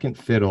second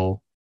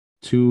fiddle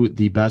to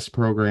the best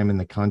program in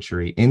the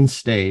country in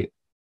state,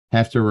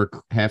 have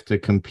to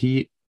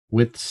compete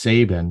with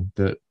Saban,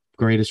 the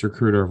greatest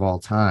recruiter of all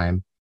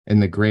time,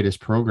 and the greatest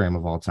program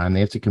of all time. They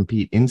have to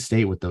compete in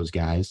state with those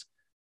guys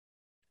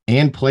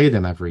and play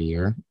them every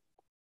year,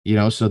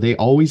 so they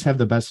always have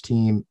the best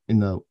team in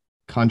the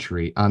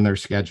country on their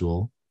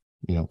schedule,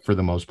 for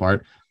the most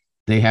part.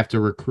 They have to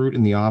recruit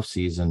in the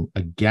offseason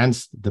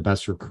against the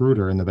best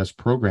recruiter and the best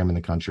program in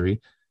the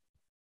country.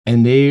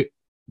 And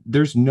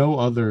there's no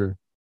other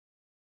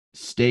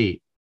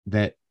state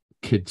that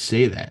could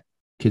say that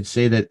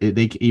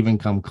they could even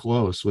come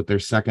close with their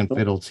second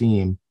fiddle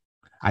team.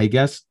 I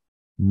guess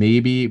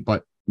maybe,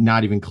 but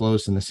not even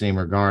close in the same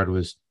regard,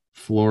 was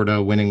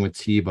Florida winning with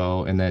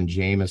Tebow and then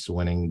Jameis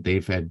winning.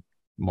 They've had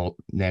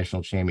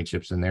national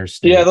championships in their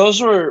state. Yeah,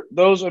 those.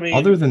 I mean,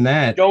 other than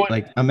that,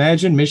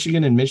 imagine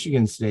Michigan and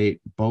Michigan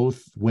State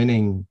both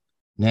winning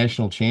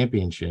national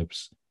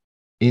championships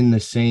in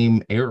the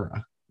same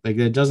era. Like,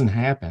 that doesn't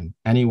happen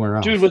anywhere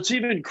else. Dude, what's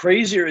even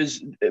crazier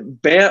is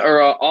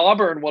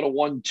Auburn would have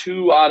won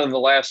 2 out of the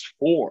last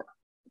 4.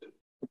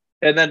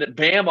 And then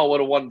Bama would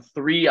have won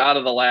 3 out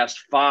of the last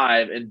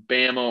 5, and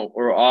Bama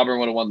or Auburn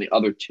would have won the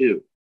other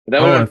 2.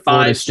 That would have been 5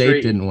 Florida State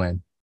straight didn't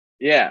win.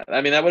 Yeah,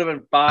 I mean, that would have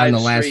been 5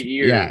 straight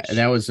years. Yeah,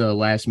 that was a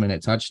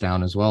last-minute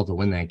touchdown as well to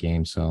win that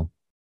game. So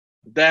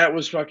that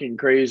was fucking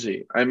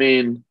crazy. I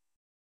mean,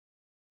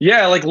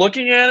 yeah, like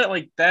looking at it,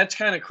 like that's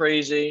kind of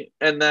crazy.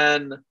 And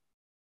then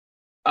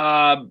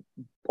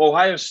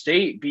Ohio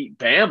State beat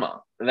Bama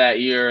that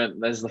year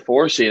as the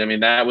 4 seed. I mean,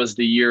 that was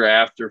the year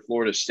after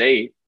Florida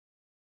State.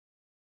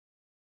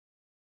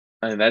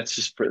 I mean, that's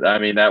just. I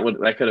mean, that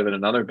could have been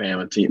another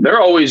Bama team.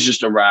 They're always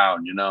just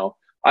around,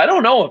 I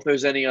don't know if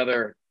there's any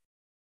other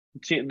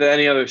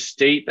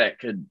state that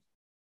could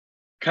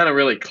kind of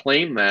really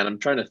claim that. I'm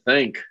trying to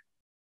think.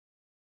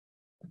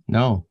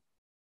 No,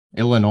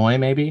 Illinois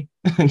maybe.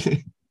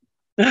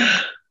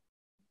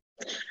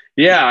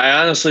 Yeah,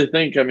 I honestly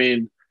think. I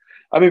mean,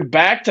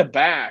 back to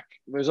back.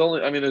 There's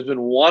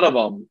been one of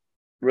them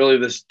really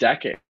this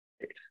decade,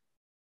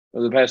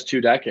 or the past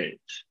 2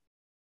 decades.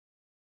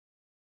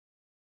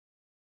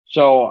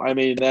 So, I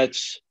mean,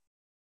 that's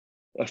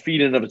a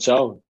feat in of its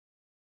own.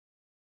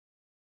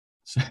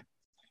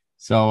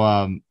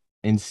 So,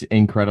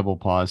 incredible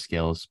pause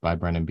skills by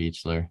Brendan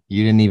Beechler.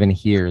 You didn't even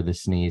hear the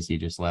sneeze he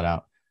just let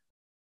out.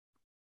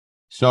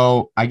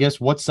 So, I guess,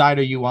 what side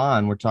are you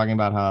on? We're talking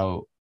about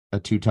how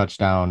a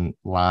 2-touchdown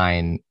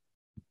line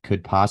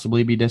could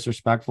possibly be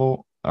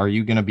disrespectful. Are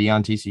you going to be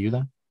on TCU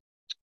then?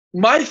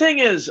 My thing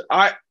is,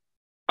 I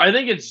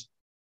think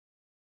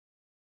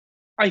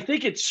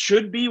it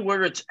should be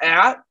where it's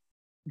at,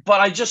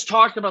 but I just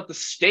talked about the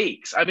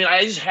stakes. I mean,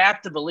 I just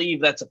have to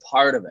believe that's a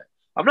part of it.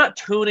 I'm not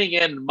tuning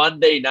in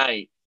Monday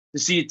night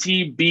to see a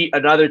team beat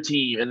another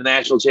team in the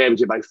national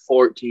championship by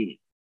 14.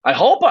 I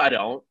hope I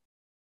don't.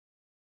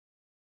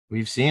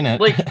 We've seen it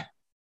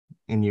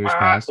in years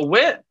past.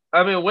 When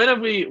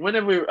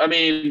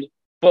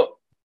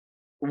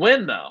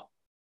though?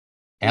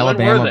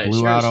 Alabama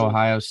blew out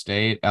Ohio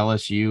State.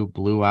 LSU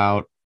blew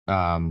out.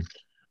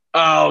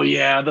 Oh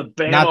yeah, the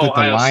Bama. Not that the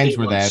Ohio lines State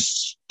were that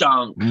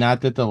stunk. Not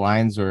that the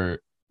lines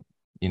were,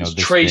 this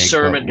Trey big,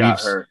 Sermon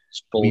got hurt.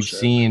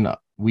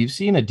 We've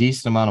seen a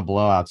decent amount of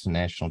blowouts in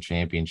national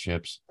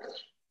championships.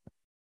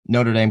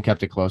 Notre Dame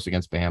kept it close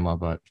against Bama,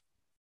 but it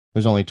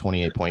was only a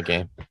 28-point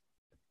game.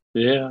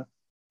 Yeah,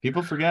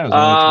 people forget it was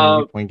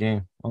only a 28-point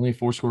game, only a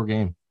 4-score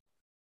game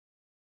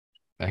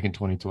back in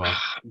 2012.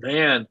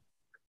 Man,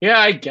 yeah,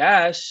 I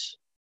guess.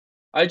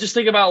 I just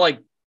think about like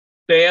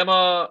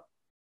Bama.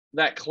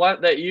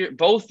 That year,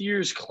 both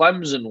years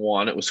Clemson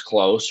won. It was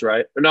close,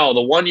 right? No,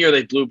 the one year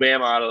they blew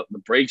Bama out of the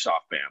breaks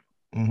off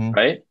Bama,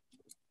 right?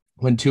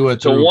 When Tua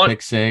threw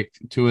pick six,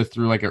 Tua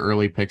threw like an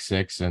early pick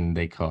 6, and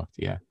they cooked.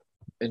 Yeah,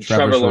 and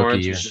Trevor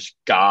Lawrence was just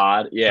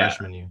God. Yeah,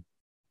 freshman year.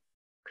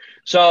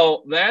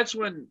 So that's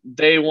when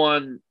they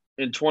won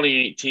in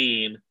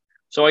 2018.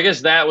 So I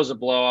guess that was a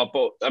blowout.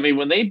 But I mean,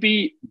 when they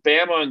beat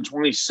Bama in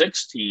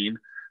 2016,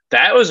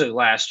 that was a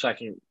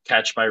last-second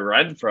catch by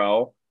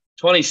Renfro.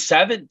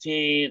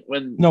 2017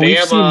 when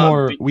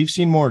we've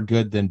seen more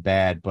good than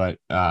bad, but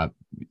I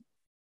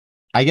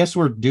guess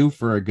we're due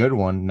for a good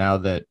one now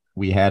that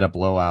we had a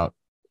blowout.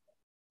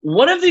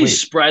 What have these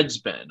spreads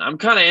been? I'm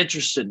kind of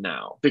interested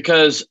now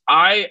because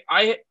I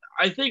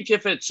think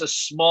if it's a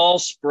small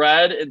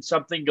spread and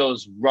something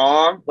goes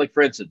wrong, like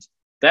for instance,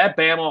 that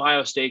Bama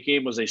Ohio State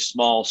game was a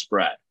small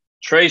spread.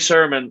 Trey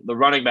Sermon, the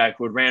running back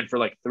who had ran for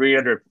like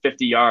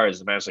 350 yards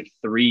the past like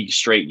 3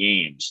 straight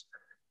games,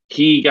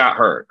 he got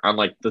hurt on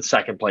like the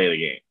second play of the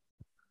game.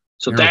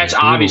 So that's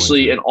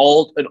obviously a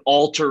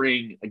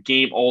game-altering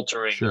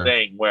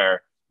thing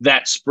where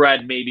that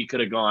spread maybe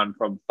could have gone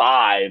from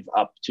 5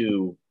 up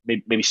to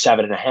maybe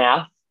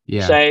 7.5.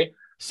 Yeah. Say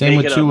same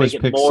with Tua's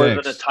pick more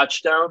 6 than a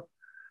touchdown.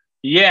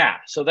 Yeah.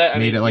 So that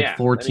made it like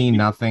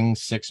 14-0,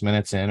 6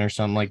 minutes in or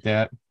something like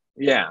that.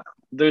 Yeah.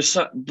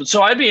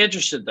 So I'd be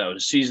interested though to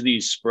see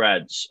these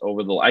spreads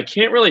over the. I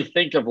can't really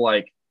think of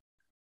like.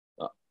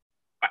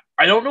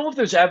 I don't know if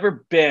there's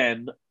ever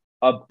been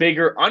a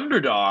bigger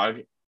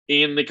underdog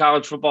in the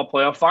college football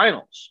playoff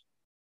finals.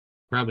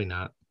 Probably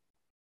not.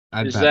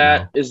 Is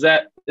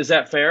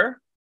that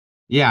fair?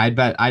 Yeah,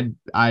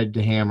 I'd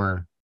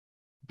hammer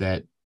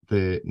that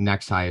the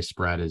next highest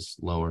spread is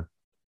lower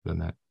than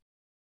that.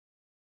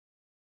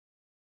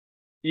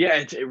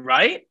 Yeah,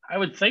 right. I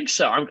would think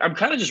so. I'm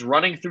kind of just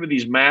running through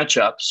these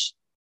matchups.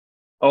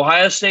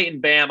 Ohio State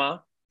and Bama,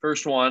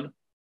 first one.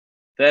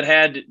 That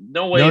had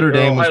no way. Notre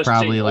Dame was Ohio State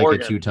probably and like a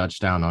Oregon.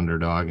 2-touchdown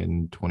underdog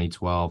in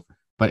 2012,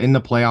 but in the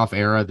playoff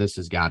era, this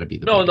has got to be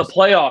the No, in the biggest.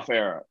 playoff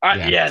era. It's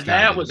gotta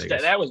That be the was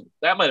biggest.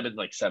 that might have been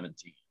like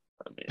 17.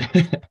 I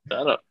mean,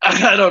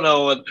 I don't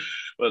know what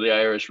the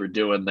Irish were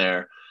doing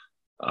there.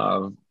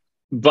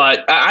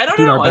 But I don't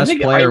Dude, know. our I best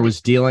think player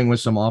was dealing with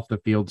some off the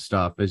field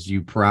stuff, as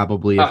you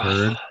probably have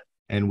heard,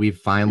 and we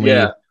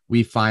yeah.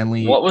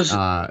 finally What was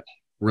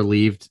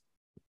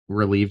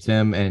relieved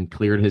him and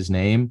cleared his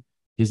name.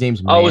 His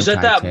name's was it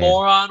Manti that Te'o.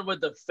 moron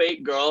with the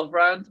fake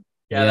girlfriend?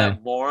 Yeah, Yeah,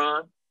 that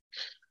moron.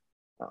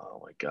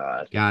 Oh my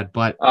God,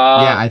 but yeah,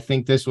 God. I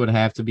think this would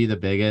have to be the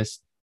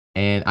biggest,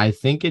 and I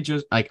think it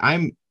just like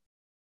I'm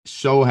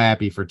so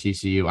happy for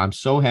TCU. I'm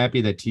so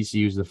happy that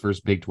TCU is the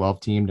first Big 12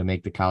 team to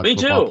make the college Me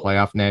football too.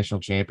 playoff national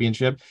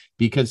championship,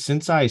 because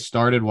since I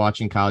started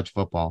watching college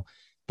football,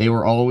 they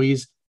were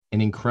always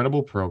an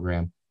incredible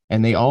program,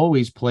 and they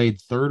always played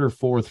third or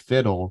fourth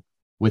fiddle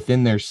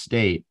within their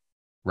state,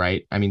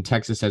 right? I mean,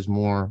 Texas has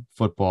more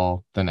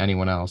football than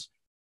anyone else.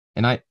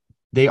 And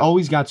they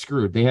always got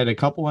screwed. They had a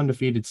couple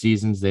undefeated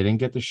seasons. They didn't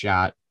get the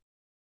shot.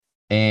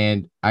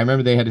 And I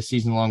remember they had a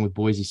season along with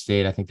Boise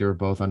State. I think they were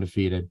both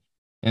undefeated.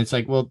 And it's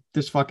like, well,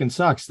 this fucking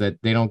sucks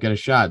that they don't get a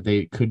shot.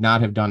 They could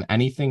not have done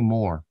anything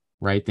more,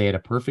 right? They had a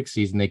perfect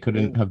season. They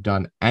couldn't have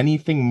done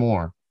anything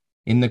more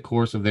in the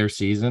course of their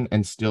season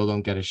and still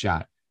don't get a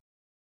shot.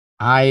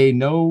 I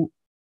know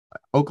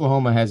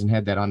Oklahoma hasn't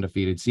had that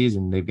undefeated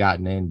season. They've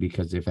gotten in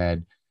because they've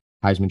had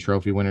Heisman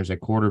Trophy winners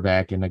at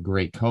quarterback and a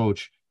great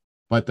coach.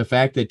 But the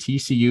fact that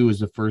TCU is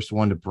the first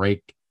one to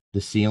break the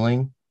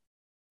ceiling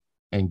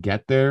and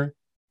get there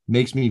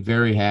makes me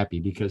very happy,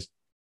 because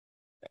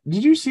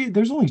did you see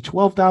there's only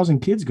 12,000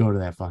 kids go to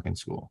that fucking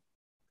school?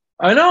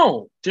 I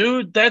know,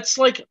 dude. That's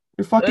like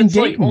You're fucking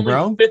Dayton, only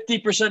bro.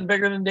 50%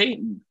 bigger than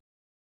Dayton.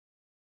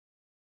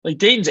 Like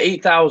Dayton's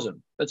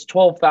 8,000. That's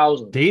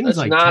 12,000. Dayton's That's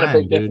like not a 10,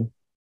 big dude. difference.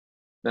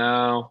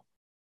 No.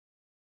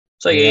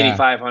 It's like Yeah,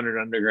 8,500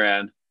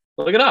 undergrad.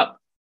 Look it up.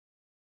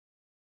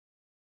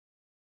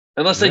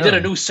 Unless they did a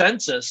really. new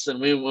census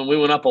and when we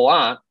went up a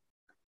lot.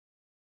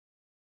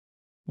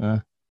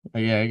 Yeah,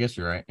 I guess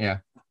you're right. Yeah.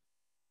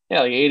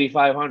 Yeah, like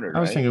 8,500, I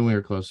was right? thinking we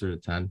were closer to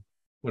 10.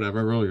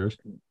 Whatever, roll yours.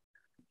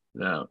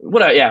 No.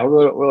 What yeah,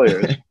 we're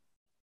yours.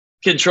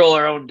 Control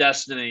our own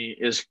destiny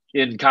is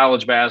in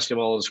college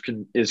basketball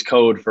is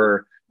code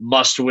for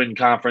must win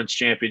conference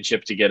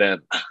championship to get in.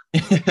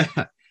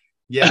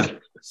 Yeah.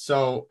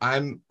 So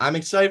I'm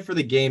excited for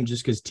the game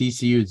just because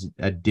TCU is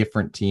a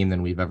different team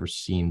than we've ever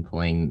seen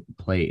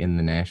play in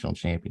the national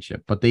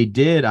championship. But they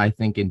did, I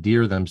think,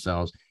 endear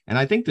themselves. And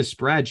I think the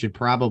spread should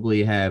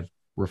probably have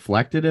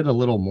reflected it a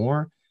little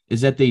more,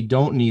 is that they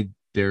don't need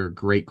their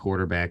great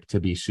quarterback to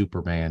be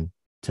Superman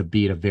to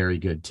beat a very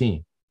good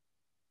team.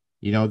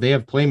 You know, they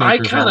have I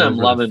playmakers kind all of am over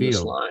the loving this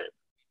field. line.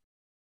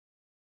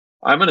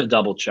 I'm going to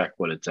double check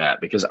what it's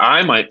at because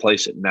I might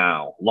place it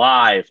now,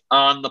 live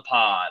on the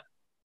pod,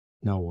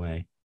 No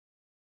way.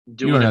 You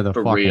doing don't it have the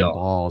for fucking real.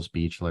 balls,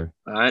 Beechler.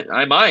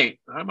 I might,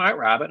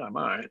 Rabbit. I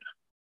might.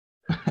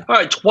 All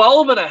right,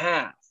 12 and a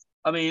half.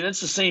 I mean, it's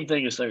the same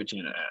thing as 13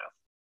 and a half.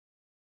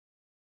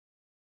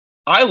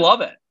 I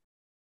love it.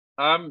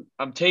 I'm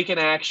taking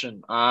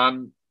action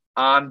on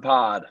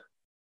pod.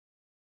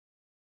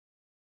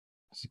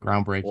 It's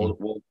groundbreaking.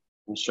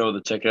 We'll show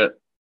the ticket.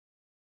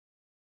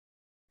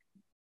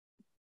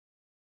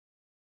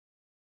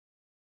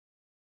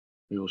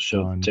 We will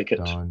show the ticket.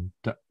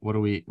 What are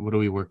we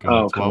working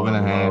with? 12 and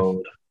a half.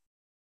 Load.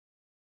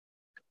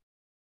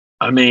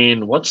 I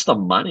mean, what's the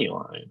money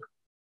line?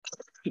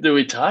 Do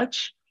we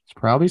touch? It's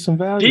probably some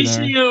value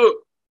there. TCU,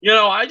 you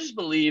know, I just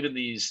believe in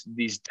these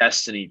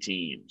destiny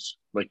teams.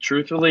 Like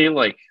truthfully,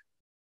 like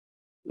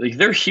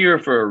they're here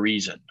for a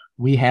reason.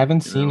 We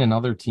haven't seen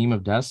another team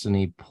of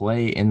destiny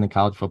play in the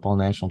college football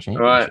national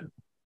championship. All right.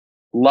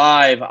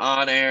 Live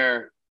on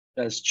air,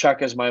 as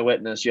Chuck is my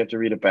witness. You have to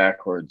read it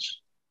backwards.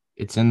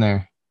 It's in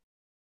there.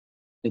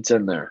 It's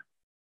in there.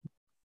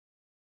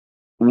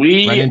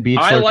 Brendan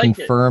Beechler like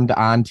confirmed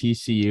on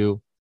TCU.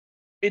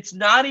 It's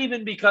not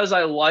even because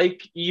I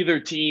like either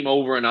team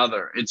over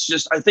another. It's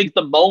just I think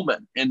the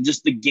moment and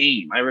just the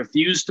game. I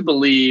refuse to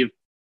believe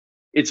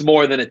it's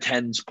more than a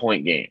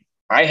 10-point game.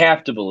 I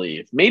have to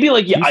believe. Maybe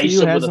like you ice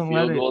them with a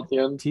field goal at the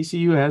end.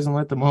 TCU hasn't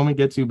let the moment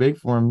get too big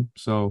for him,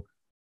 so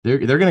they're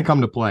going to come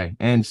to play.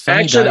 And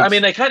actually, I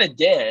mean, they kind of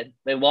did.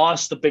 They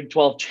lost the Big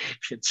 12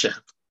 championship.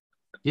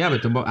 Yeah,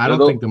 but I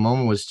don't think the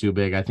moment was too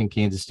big. I think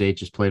Kansas State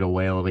just played a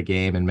whale of a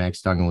game, and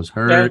Max Duggan was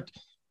hurt.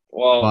 Yeah.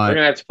 Well, they're going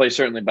to have to play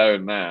certainly better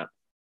than that.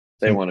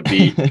 They want to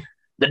beat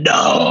the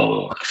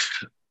Dogs.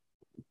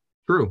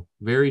 True.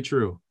 Very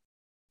true.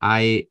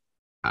 I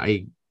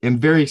am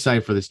very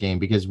excited for this game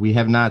because we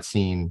have not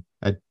seen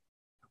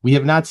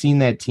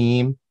that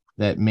team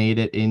that made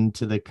it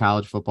into the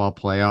college football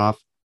playoff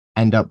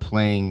end up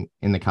playing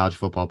in the college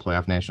football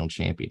playoff national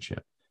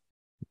championship.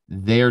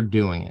 They're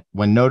doing it.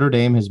 When Notre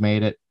Dame has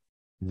made it,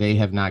 they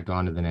have not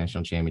gone to the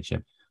national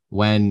championship.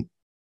 When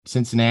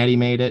Cincinnati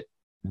made it,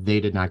 they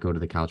did not go to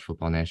the college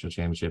football national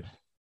championship.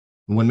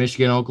 When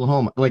Michigan,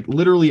 Oklahoma, like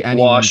literally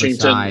anyone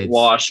besides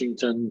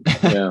Washington,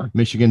 yeah,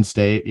 Michigan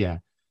State, yeah.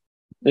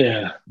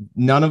 Yeah.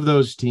 None of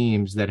those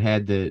teams that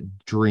had the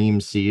dream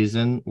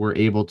season were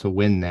able to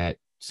win that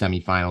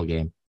semifinal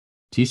game.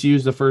 TCU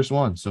is the first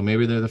one, so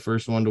maybe they're the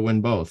first one to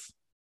win both.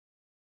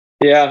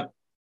 Yeah.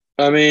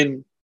 I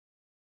mean,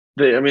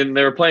 they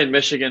were playing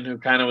Michigan, who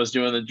kind of was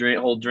doing the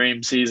whole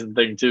dream season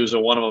thing too. So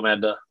one of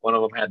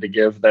them had to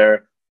give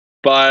there.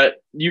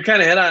 But you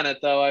kind of hit on it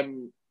though.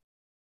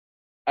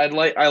 I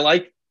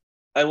like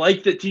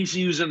that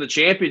TCU's in the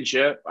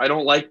championship. I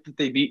don't like that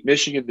they beat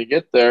Michigan to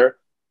get there.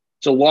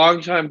 It's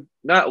a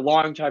not a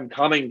long time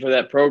coming for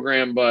that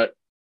program, but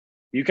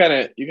you kind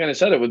of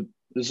said it. With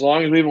as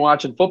long as we've been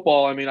watching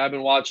football, I mean, I've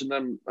been watching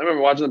them. I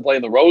remember watching them play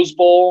in the Rose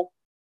Bowl.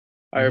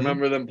 I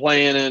remember them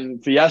playing in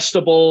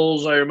Fiesta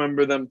Bowls. I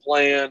remember them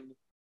playing.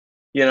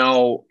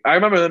 I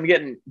remember them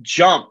getting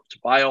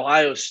jumped by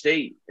Ohio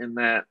State in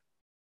that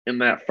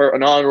first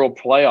inaugural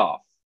playoff.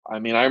 I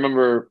mean, I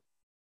remember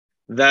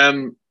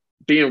them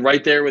being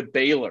right there with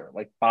Baylor,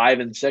 like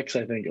 5-6,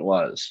 I think it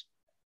was.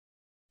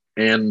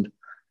 And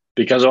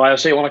because Ohio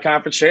State won a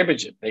conference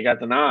championship, they got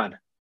the nod.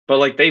 But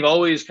like they've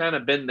always kind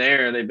of been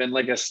there. They've been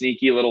like a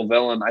sneaky little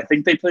villain. I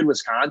think they played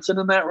Wisconsin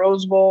in that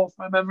Rose Bowl, if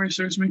my memory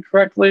serves me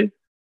correctly.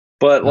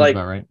 But like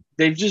right.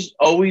 They've just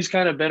always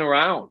kind of been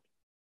around.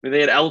 I mean,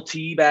 they had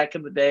LT back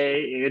in the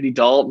day, Andy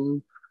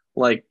Dalton.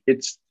 Like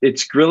it's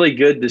really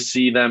good to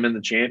see them in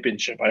the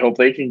championship. I hope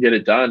they can get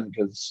it done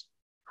because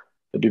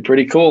it'd be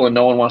pretty cool, and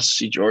no one wants to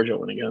see Georgia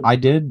win again. I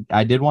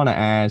did want to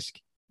ask,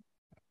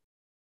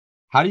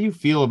 how do you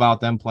feel about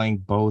them playing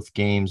both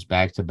games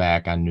back to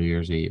back on New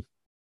Year's Eve?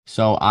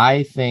 So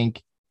I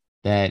think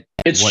that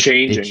it's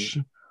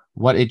changing.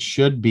 What it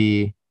should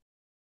be.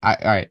 All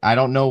right. I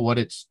don't know what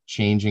it's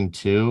changing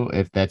to,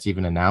 if that's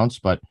even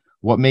announced, but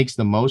what makes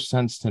the most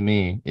sense to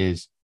me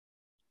is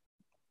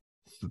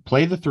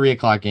play the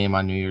 3:00 game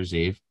on New Year's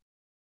Eve.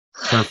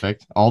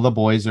 Perfect. All the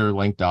boys are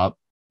linked up,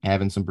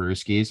 having some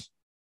brewskis,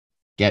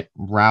 get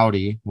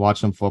rowdy, watch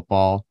some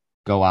football,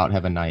 go out,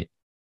 have a night.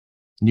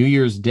 New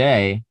Year's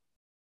Day,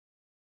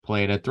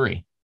 play it at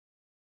 3.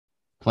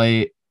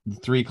 Play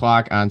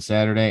 3:00 on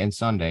Saturday and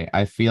Sunday.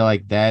 I feel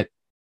like that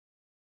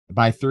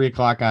by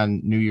 3:00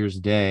 on New Year's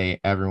Day,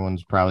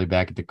 everyone's probably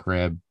back at the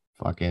crib,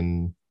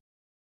 fucking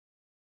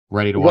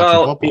ready to watch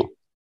some football.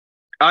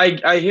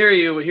 I hear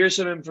you. Here's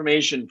some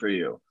information for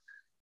you.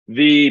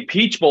 The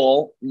Peach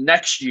Bowl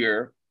next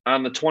year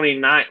on the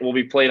 29th will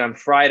be played on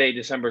Friday,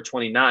 December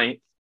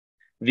 29th.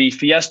 The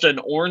Fiesta and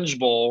Orange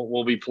Bowl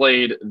will be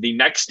played the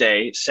next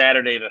day,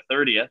 Saturday the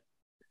 30th.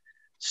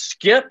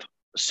 Skip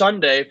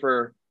Sunday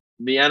for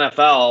the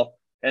NFL,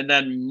 and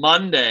then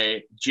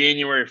Monday,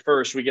 January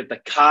 1st, we get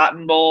the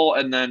Cotton Bowl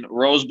and then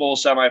Rose Bowl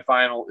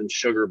semifinal and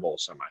Sugar Bowl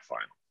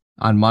semifinal.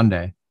 On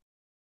Monday.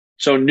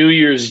 So New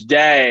Year's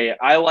Day,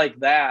 I like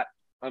that.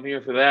 I'm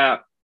here for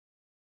that.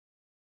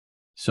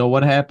 So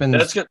what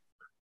happens?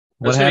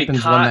 What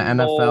happens when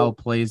the NFL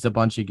plays a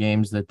bunch of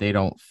games that they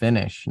don't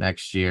finish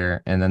next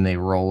year, and then they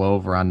roll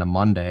over on the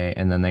Monday,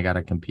 and then they got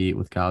to compete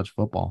with college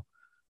football?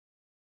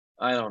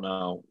 I don't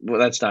know. Well,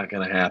 that's not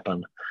going to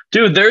happen.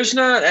 Dude, there's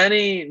not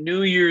any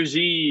New Year's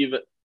Eve.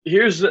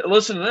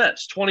 Listen to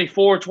this,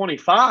 24,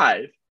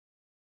 25.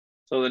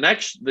 So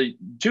the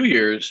 2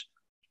 years,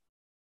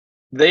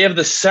 they have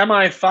the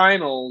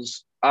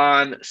semifinals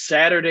on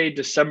Saturday,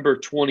 December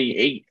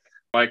 28th.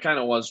 I kind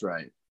of was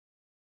right.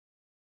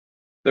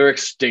 They're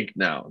extinct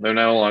now. They're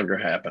no longer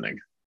happening.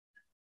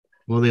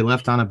 Well, they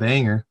left on a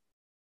banger.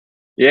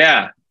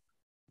 Yeah.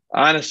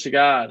 Honest to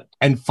God.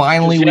 And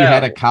finally, we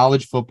had a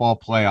college football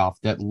playoff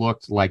that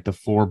looked like the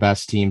 4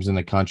 best teams in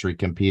the country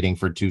competing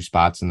for 2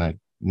 spots in the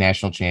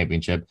national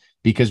championship,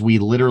 because we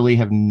literally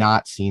have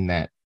not seen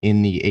that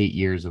in the 8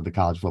 years of the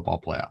college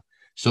football playoff.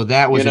 So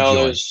that was a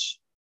joy.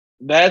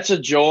 That's a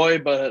joy,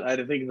 but I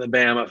think the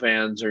Bama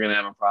fans are going to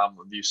have a problem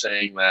with you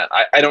saying that.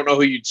 I don't know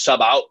who you'd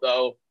sub out,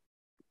 though.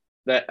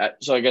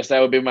 So I guess that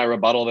would be my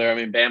rebuttal there. I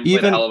mean, Bama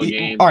played a hell of a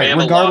game. All right,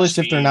 regardless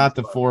if they're not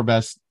the 4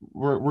 best,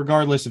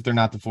 regardless if they're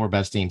not the 4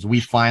 best teams, we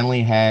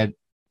finally had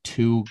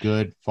 2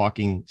 good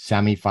fucking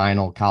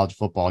semifinal college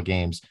football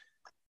games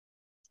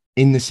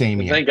in the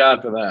same year. Thank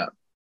God for that.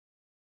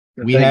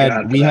 We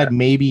had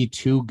maybe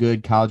 2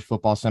 good college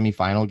football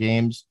semifinal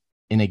games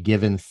in a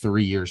given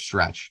 3-year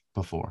stretch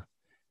before.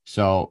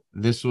 So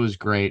this was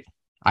great.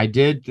 I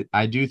do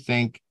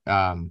think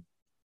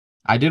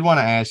I did want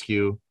to ask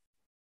you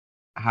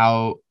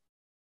how,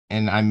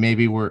 and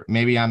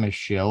maybe I'm a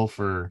shill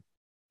for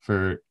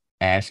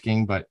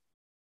asking, but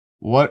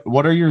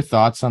what are your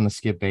thoughts on the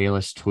Skip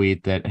Bayless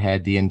tweet that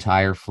had the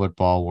entire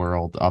football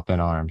world up in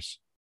arms?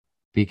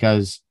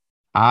 Because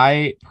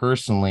I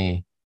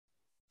personally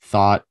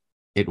thought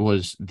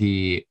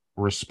the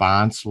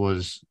response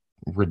was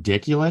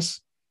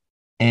ridiculous,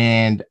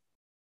 and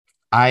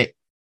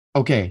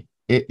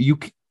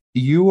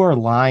you are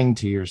lying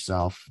to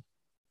yourself.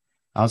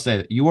 I'll say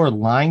that you are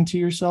lying to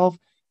yourself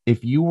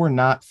if you were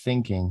not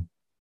thinking,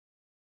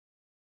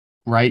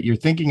 right? You're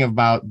thinking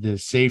about the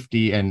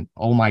safety and,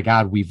 oh my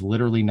God, we've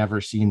literally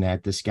never seen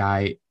that. This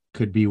guy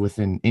could be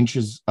within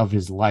inches of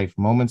his life,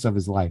 moments of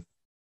his life.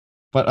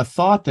 But a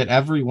thought that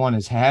everyone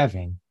is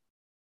having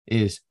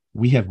is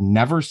we have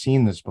never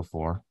seen this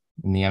before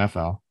in the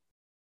NFL.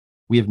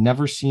 We have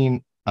never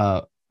seen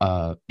a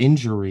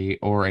injury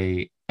or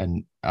a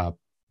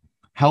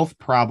health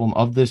problem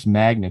of this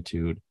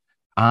magnitude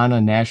on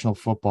a national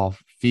football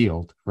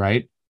field,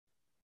 right?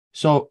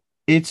 So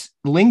it's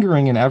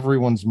lingering in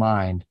everyone's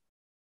mind.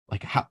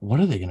 Like, what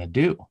are they going to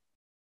do?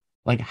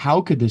 Like,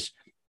 how could this,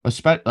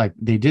 like,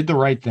 they did the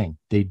right thing.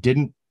 They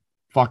didn't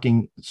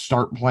fucking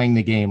start playing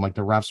the game like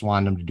the refs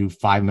wanted them to do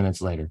 5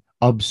 minutes later.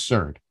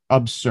 Absurd.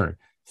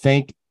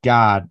 Thank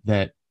God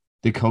that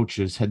the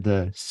coaches had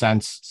the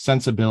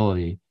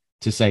sensibility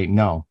to say,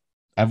 no,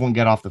 everyone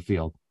get off the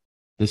field.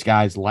 This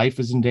guy's life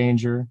is in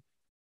danger.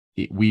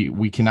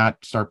 We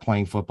cannot start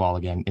playing football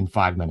again in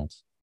 5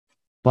 minutes.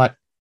 But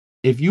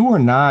if you were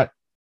not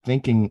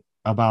thinking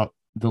about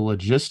the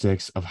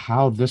logistics of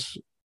how this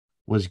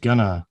was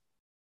gonna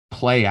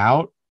play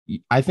out,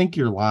 I think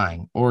you're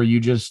lying, or you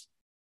just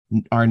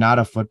are not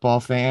a football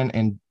fan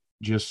and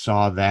just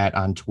saw that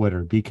on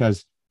Twitter,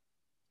 because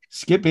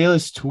Skip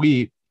Bayless'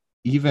 tweet,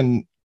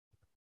 even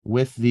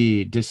with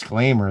the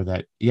disclaimer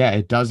that, yeah,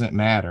 it doesn't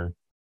matter,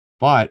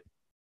 but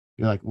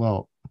you're like,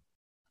 well,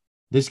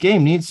 this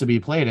game needs to be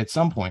played at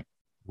some point,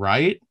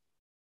 right?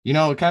 You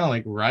know, kind of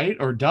like, right?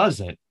 Or does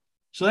it?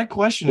 So that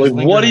question is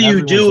like, what do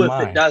you do if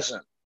mind. it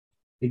doesn't?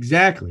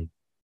 Exactly.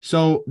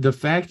 So the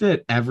fact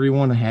that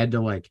everyone had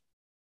to like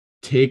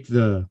take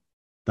the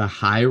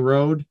high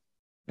road,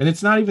 and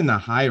it's not even the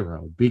high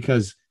road,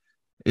 because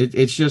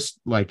it's just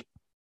like,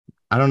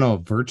 I don't know,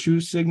 virtue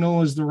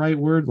signal is the right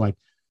word. Like,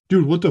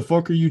 dude, what the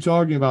fuck are you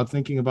talking about,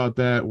 thinking about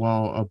that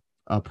while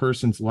a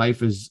person's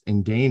life is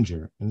in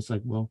danger? And it's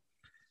like, well,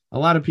 a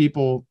lot of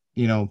people,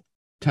 you know,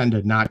 tend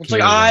to not It's care.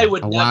 like,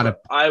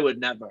 I would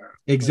never.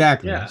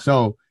 Exactly. Like, yeah.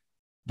 So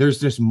there's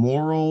this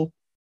moral,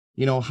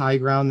 you know, high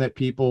ground that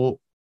people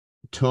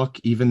took,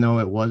 even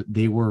though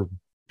they were,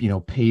 you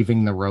know,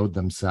 paving the road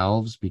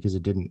themselves, because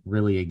it didn't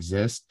really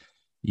exist.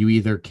 You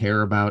either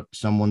care about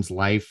someone's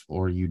life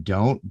or you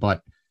don't.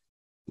 But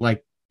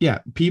like, yeah,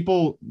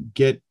 people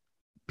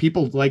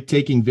like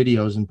taking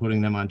videos and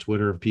putting them on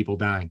Twitter of people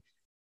dying.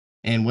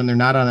 And when they're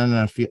not on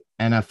an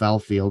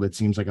NFL field, it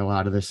seems like a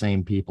lot of the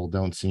same people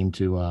don't seem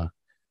to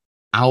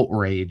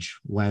outrage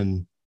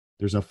when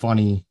there's a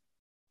funny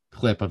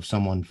clip of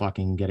someone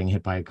fucking getting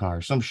hit by a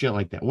car, some shit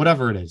like that,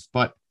 whatever it is.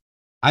 But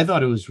I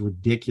thought it was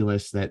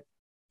ridiculous that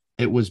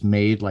it was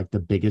made like the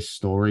biggest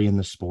story in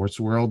the sports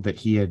world, that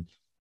he had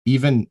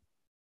even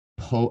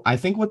I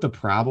think what the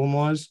problem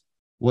was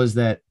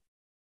that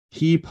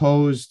he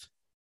posed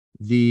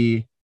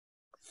the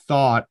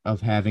thought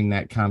of having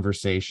that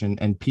conversation,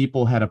 and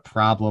people had a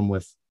problem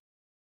with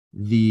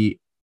the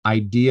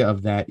idea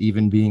of that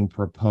even being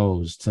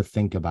proposed to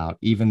think about,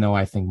 even though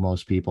I think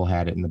most people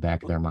had it in the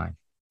back of their mind.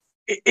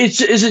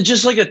 Is it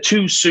just like a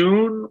too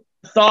soon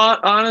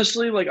thought,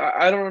 honestly? Like,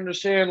 I don't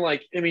understand.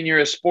 Like, I mean, you're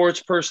a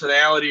sports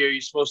personality. Are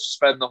you supposed to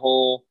spend the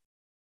whole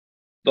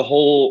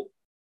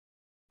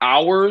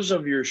hours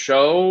of your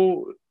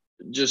show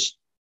just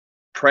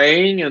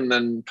praying and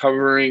then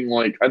covering?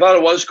 Like, I thought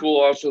it was cool.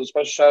 Also,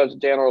 special shout out to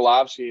Dan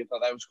Orlovsky. I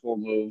thought that was a cool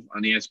move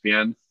on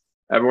ESPN.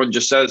 Everyone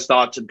just says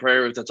thoughts and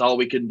prayers. That's all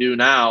we can do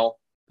now.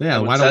 Yeah,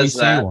 why don't we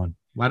say one?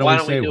 Why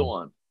don't we do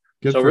one?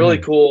 Good. So really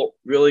cool,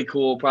 really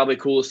cool. Probably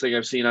coolest thing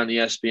I've seen on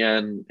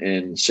ESPN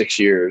in 6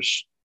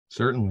 years.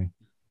 Certainly.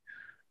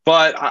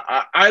 But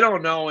I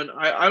don't know, and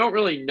I don't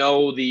really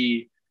know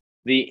the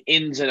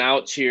ins and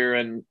outs here.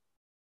 And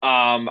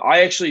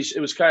I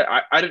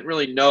didn't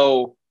really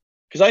know,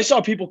 because I saw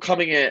people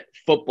coming at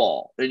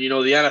football and, you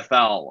know, the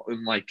NFL,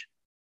 and like,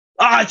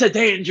 it's a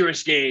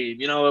dangerous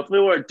game. You know, if we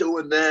weren't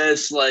doing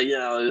this, like, you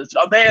know,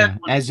 a man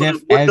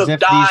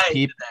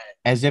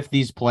as if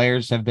these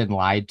players have been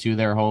lied to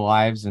their whole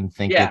lives and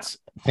think it's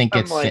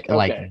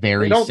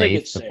very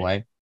safe to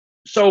play.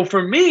 So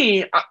for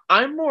me,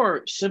 I'm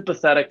more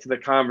sympathetic to the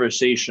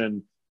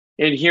conversation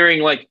in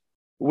hearing, like,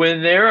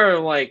 when there are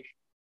like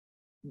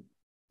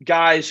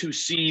guys who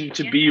seem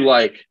to be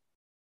like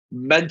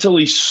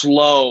mentally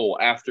slow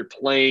after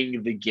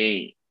playing the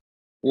game,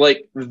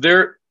 like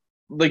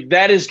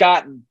that has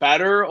gotten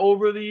better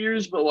over the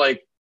years, but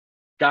like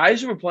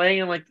guys who were playing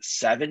in like the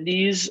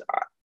 70s,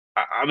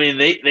 I mean,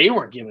 they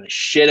weren't giving a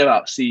shit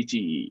about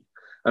CTE.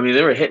 I mean,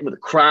 they were hitting with a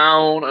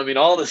crown. I mean,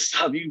 all this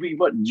stuff. You can be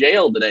put in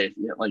jail today if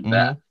you hit like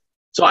that.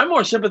 So I'm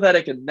more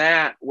sympathetic in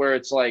that, where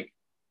it's like,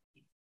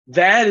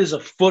 that is a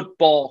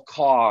football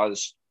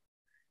cause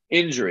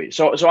injury.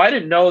 So I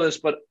didn't know this,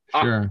 but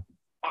sure.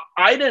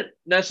 I didn't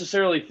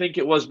necessarily think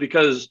it was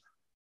because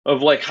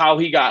of like how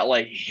he got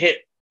like hit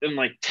and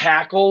like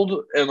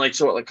tackled, and like,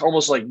 so it like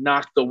almost like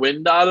knocked the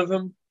wind out of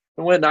him,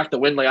 and knocked the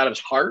wind like out of his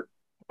heart.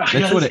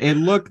 That's what it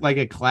looked like,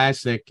 a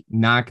classic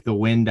knock the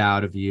wind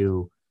out of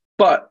you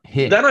But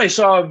hit. then I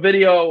saw a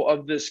video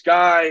of this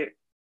guy,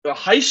 a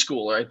high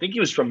schooler, I think he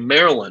was from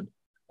Maryland,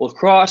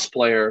 lacrosse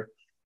player,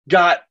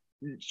 got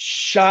a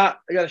shot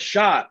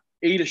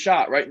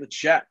right in the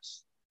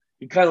chest.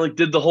 He kind of like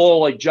did the whole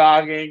like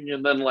jogging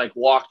and then like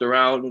walked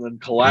around and then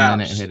collapsed.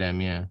 And then it hit him,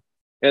 yeah.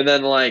 And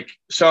then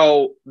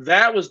so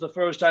that was the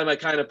first time I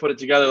kind of put it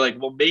together. Like,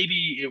 well,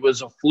 maybe it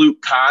was a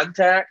fluke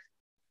contact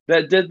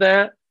that did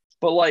that.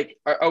 But like,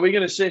 are we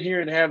going to sit here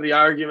and have the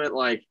argument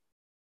like,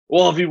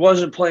 well, if he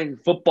wasn't playing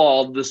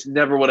football, this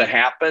never would have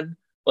happened?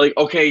 Like,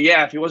 okay,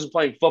 yeah, if he wasn't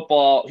playing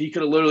football, he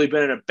could have literally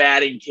been in a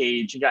batting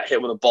cage and got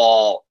hit with a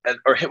ball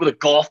or hit with a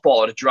golf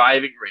ball at a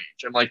driving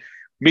range. I'm like,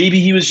 maybe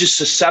he was just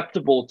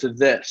susceptible to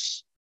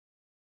this.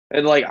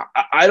 And like,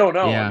 I don't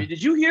know. Yeah. I mean,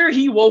 did you hear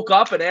he woke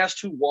up and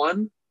asked who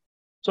won?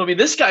 So, I mean,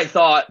 this guy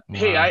thought,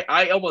 hey, Wow.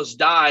 I almost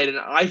died and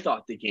I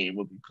thought the game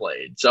would be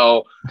played.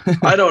 So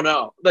I don't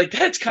know. Like,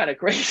 that's kind of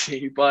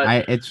crazy.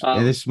 But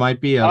this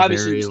might be a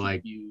obviously very he's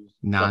like confused,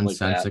 stuff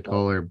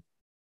nonsensical like that, or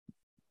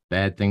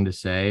bad thing to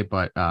say,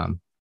 but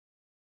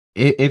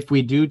if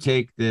we do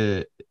take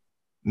the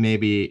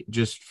maybe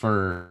just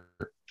for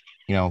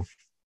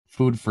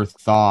food for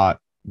thought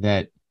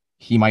that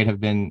he might have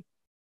been,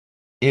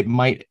 it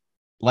might,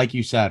 like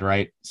you said,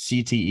 right?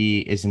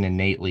 CTE is an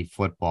innately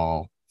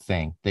football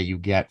thing that you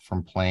get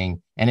from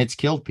playing, and it's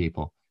killed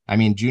people. I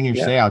mean, Junior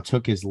Seau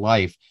took his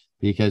life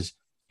because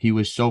he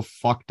was so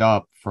fucked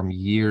up from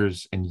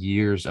years and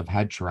years of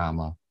head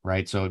trauma,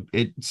 right? So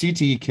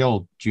CTE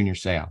killed Junior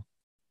Seau.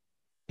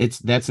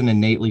 That's an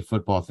innately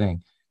football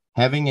thing.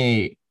 Having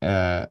a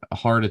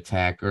heart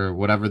attack or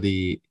whatever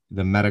the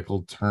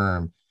medical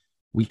term,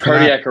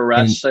 cardiac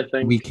arrest, I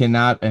think. We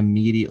cannot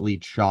immediately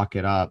chalk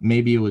it up.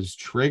 Maybe it was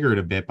triggered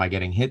a bit by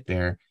getting hit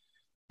there,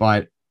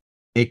 but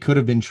it could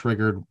have been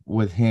triggered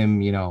with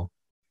him,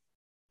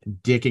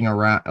 dicking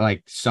around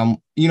like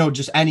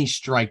just any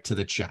strike to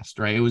the chest,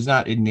 right? It was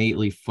not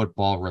innately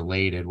football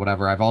related,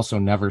 whatever. I've also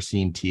never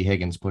seen T.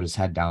 Higgins put his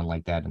head down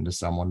like that into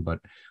someone, but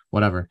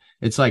whatever.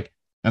 It's like,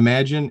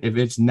 imagine if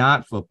it's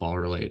not football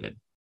related.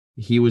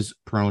 He was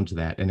prone to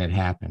that and it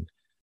happened.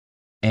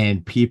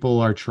 And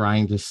people are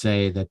trying to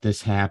say that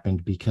this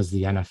happened because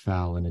the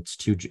NFL and it's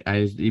too,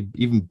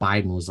 even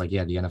Biden was like,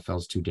 yeah, the NFL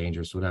is too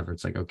dangerous, whatever.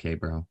 It's like, okay,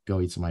 bro,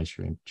 go eat some ice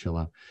cream, chill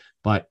out.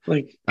 But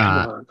like,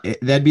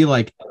 that'd be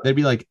like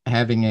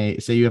having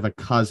say you have a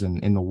cousin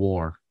in the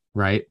war,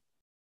 right?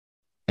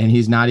 And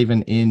he's not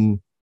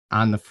even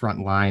on the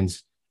front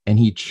lines and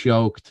he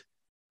choked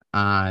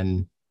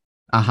on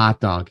a hot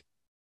dog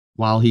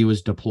while he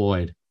was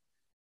deployed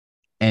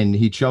and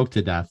he choked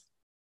to death.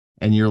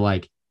 And you're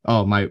like,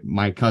 oh,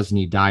 my cousin,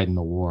 he died in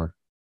the war.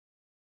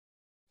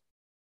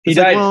 He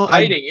died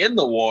fighting in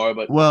the war,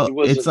 but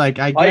it's like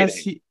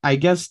I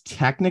guess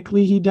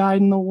technically he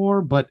died in the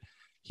war, but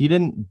he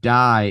didn't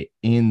die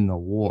in the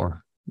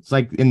war. It's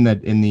like in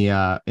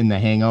the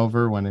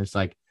Hangover when it's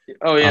like,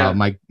 oh yeah,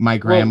 my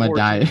grandma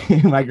died.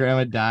 My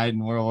grandma died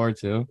in World War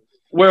II.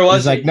 Where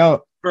was he? Like,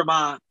 no,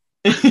 Vermont.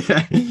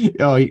 He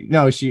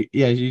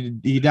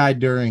died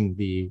during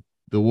the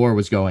war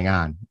was going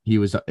on. It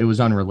was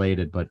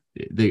unrelated, but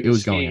it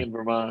was going on. In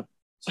Vermont.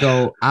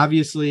 So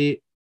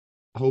obviously,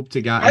 hope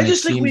to God. I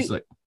just think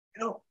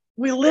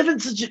we live in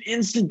such an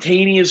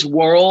instantaneous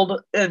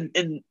world, and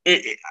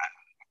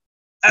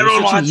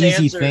everyone wants an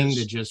easy answers. Thing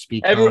to just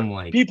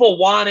become people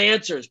want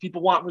answers.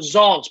 People want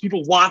results.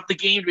 People want the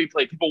game to be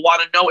played. People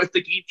want to know if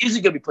the game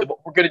isn't going to be played,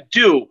 what we're going to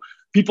do.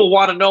 People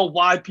want to know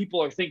why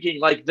people are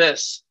thinking like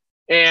this,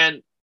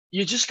 and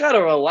you just got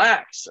to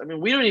relax. I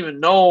mean, we don't even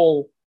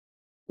know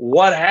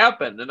what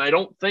happened, and I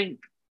don't think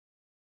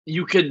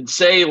you can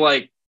say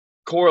like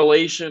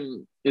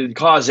correlation and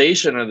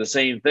causation are the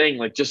same thing.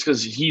 Like, just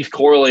because he's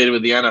correlated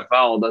with the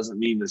NFL doesn't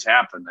mean this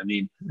happened. I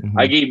mean,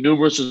 I gave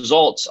numerous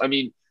results. I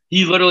mean,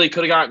 he literally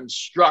could have gotten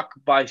struck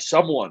by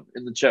someone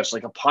in the chest,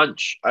 like a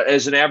punch,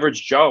 as an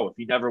average Joe if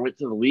he never went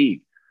to the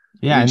league.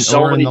 Yeah, and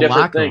so many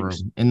different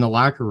things in the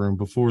locker room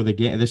before the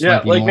game. This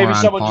might be like more maybe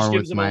on someone par just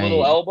gives with him a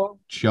little elbow.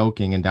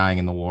 Choking and dying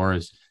in the war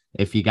is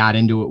if he got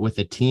into it with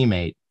a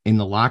teammate in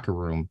the locker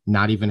room,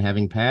 not even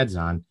having pads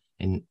on,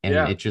 and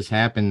it just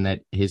happened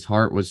that his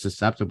heart was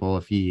susceptible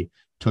if he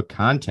took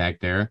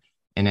contact there,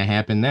 and it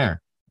happened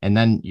there. And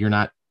then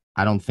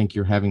I don't think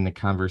you're having the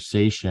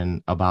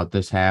conversation about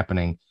this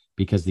happening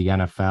because the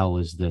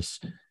NFL is this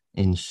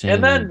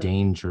insanely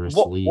dangerous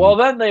league. Well,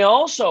 then they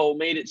also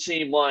made it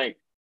seem like,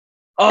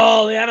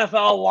 oh, the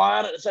NFL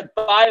won it. It said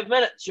 5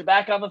 minutes, you're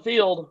back on the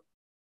field.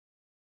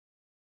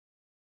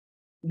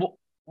 Well,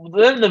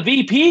 then the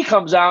VP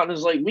comes out and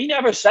is like, we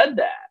never said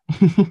that.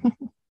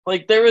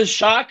 Like, there was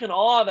shock and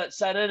awe that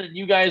set in, and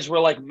you guys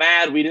were like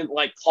mad we didn't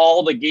like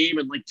call the game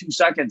in like 2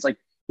 seconds. Like,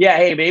 yeah,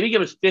 hey, maybe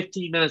give us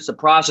 15 minutes to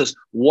process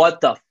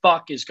what the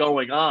fuck is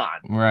going on.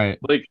 Right.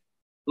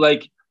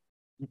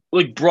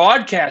 Like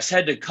broadcast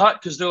had to cut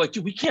because they're like,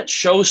 dude, we can't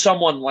show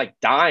someone like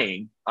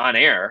dying on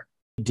air.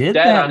 Did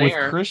that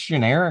with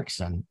Christian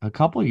Eriksen a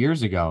couple of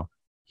years ago.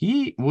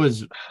 He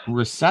was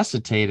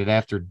resuscitated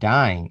after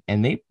dying,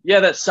 and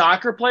that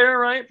soccer player,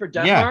 right, for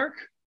Denmark.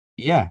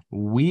 Yeah,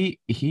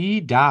 he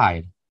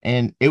died,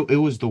 And it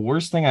was the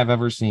worst thing I've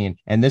ever seen.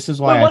 And this is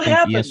But why I what think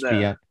happened ESPN,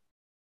 there?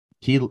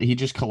 he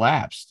just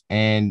collapsed.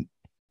 And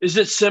Is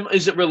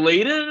it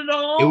related at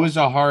all? it was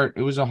a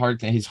hard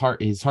thing. His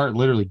heart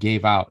literally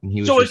gave out and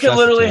he was So it could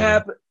literally resuscitated.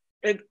 happen.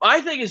 And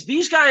I think is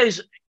these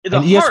guys, the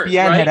And heart,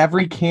 ESPN had right?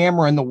 every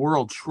camera in the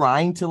world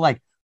trying to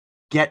like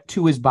get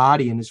to his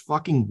body, and his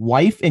fucking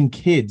wife and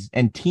kids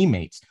and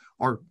teammates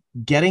are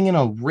getting in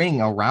a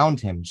ring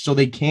around him so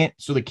they can't.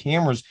 So the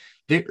cameras,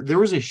 there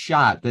was a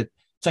shot that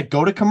it's like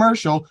go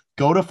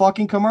to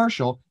fucking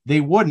commercial.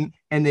 They wouldn't,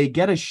 and they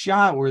get a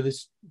shot where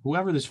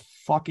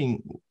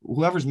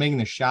whoever's making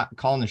the shot,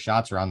 calling the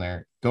shots around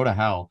there, go to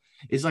hell,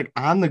 is like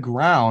on the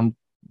ground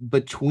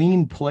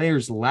between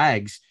players'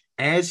 legs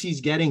as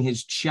he's getting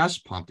his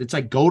chest pumped. It's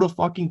like go to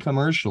fucking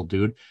commercial,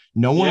 dude.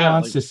 No one Yeah,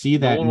 wants like to see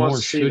no that, one wants nor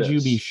to see should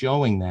you be this.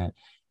 showing that.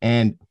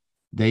 And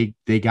they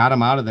got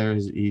him out of there.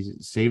 He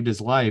saved his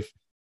life.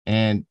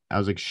 And I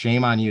was like,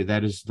 shame on you.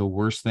 That is the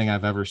worst thing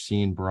I've ever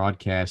seen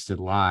broadcasted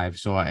live.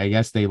 So I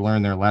guess they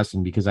learned their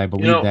lesson, because I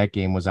believe that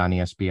game was on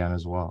ESPN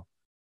as well.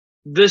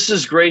 This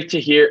is great to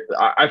hear.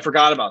 I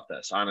forgot about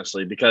this,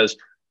 honestly, because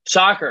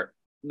soccer,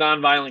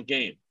 nonviolent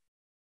game.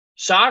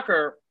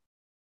 Soccer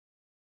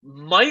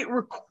might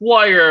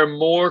require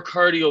more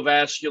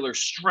cardiovascular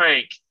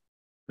strength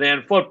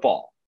than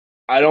football.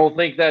 I don't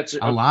think that's A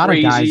a lot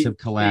of guys crazy have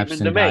collapsed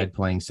statement to and make. died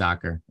playing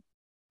soccer.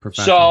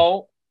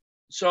 Professional.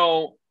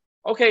 So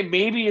okay,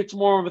 maybe it's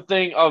more of a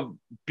thing of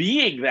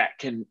being that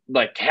can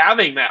like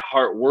having that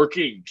heart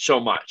working so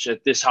much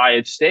at this high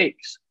of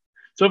stakes.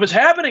 So if it's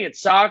happening at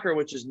soccer,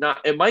 which is not,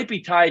 it might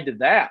be tied to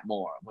that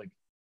more,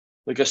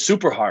 like a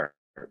super heart,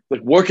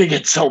 like working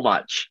it so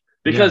much.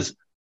 Because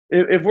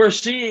if we're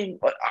seeing,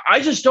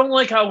 I just don't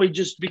like how we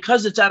just,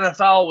 because it's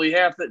NFL, we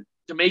have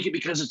to make it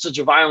because it's such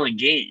a violent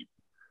game.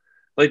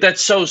 Like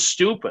that's so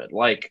stupid.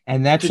 Like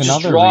And that's to just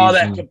another draw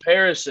that reason.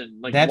 comparison.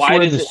 Like That's why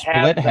where does the it split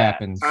have that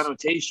happens.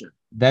 connotation?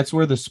 That's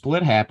where the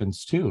split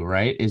happens too,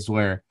 right? Is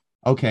where,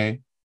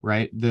 okay,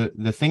 right?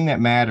 The thing that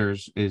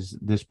matters is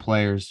this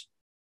player's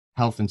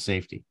health and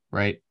safety,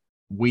 right?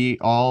 We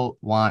all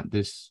want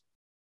this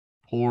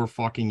poor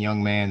fucking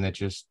young man that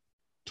just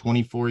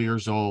 24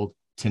 years old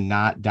to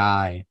not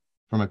die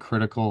from a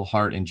critical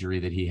heart injury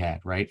that he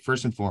had, right?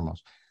 First and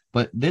foremost.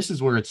 But this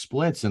is where it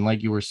splits. And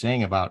like you were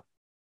saying about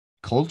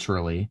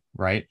culturally,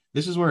 right?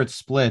 This is where it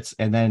splits.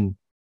 And then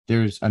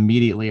there's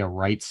immediately a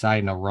right side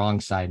and a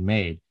wrong side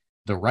made.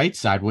 The right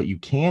side, what you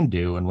can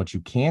do and what you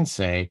can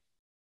say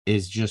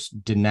is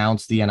just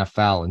denounce the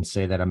NFL and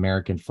say that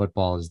American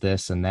football is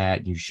this and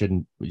that. You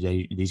shouldn't,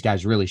 these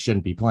guys really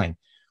shouldn't be playing.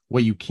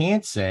 What you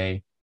can't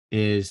say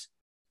is,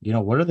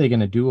 what are they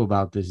going to do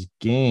about this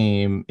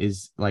game?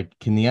 Is like,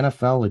 can the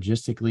NFL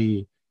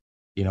logistically,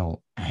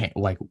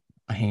 like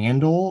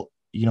handle,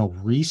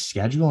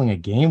 rescheduling a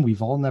game?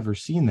 We've all never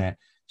seen that.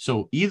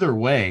 So either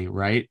way,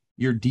 right,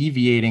 you're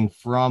deviating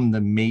from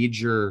the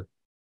major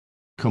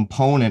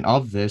component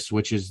of this,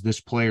 which is this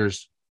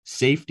player's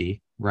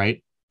safety,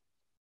 right?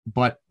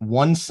 But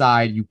one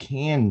side you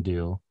can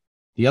do,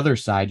 the other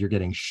side you're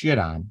getting shit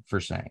on for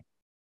saying.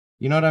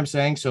 You know what I'm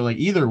saying? So like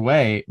either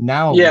way,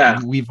 now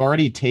we've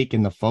already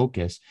taken the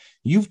focus.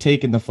 You've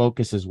taken the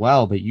focus as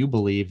well, but you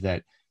believe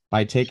that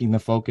by taking the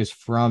focus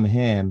from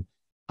him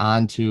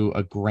onto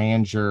a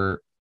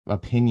grandeur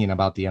opinion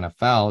about the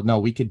NFL, no,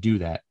 we could do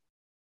that.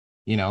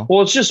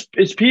 Well,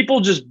 it's people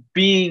just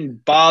being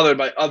bothered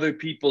by other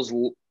people's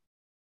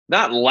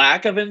not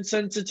lack of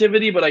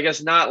insensitivity, but I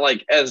guess not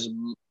like as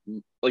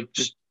like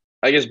just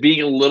I guess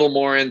being a little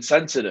more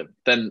insensitive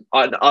than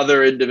an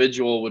other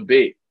individual would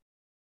be.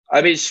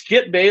 I mean,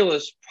 Skip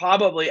Bayless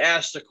probably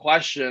asked a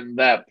question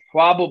that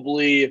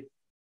probably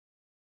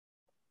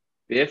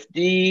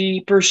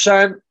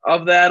 50%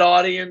 of that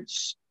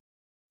audience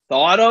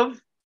thought of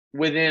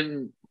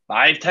within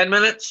 5-10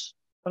 minutes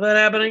of that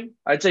happening.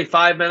 I'd say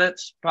 5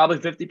 minutes, probably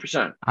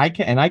 50%. I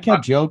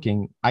kept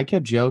joking. I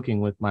kept joking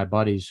with my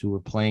buddies who were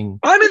playing.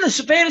 I'm in the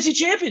fantasy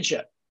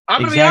championship.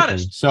 I'm going to be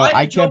honest. So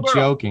I kept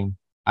joking.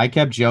 I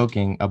kept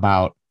joking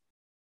about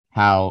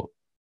how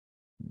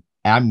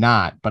I'm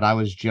not, but I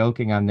was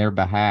joking on their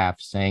behalf,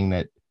 saying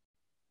that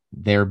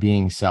they're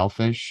being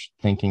selfish,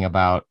 thinking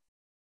about,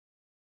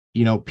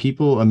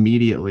 people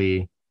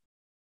immediately,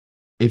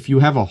 if you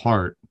have a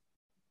heart,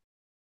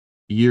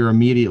 you're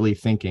immediately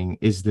thinking,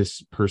 is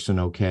this person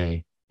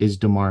okay? Is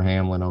Damar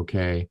Hamlin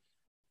okay?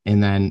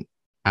 And then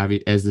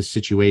as the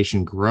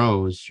situation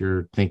grows,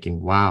 you're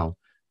thinking, wow,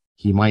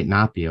 he might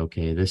not be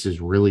okay. This is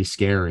really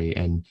scary.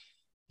 And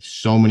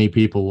so many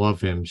people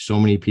love him. So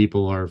many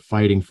people are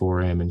fighting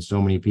for him. And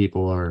so many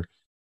people are,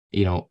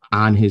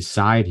 on his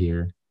side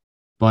here.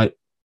 But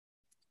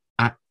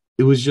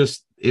it's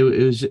just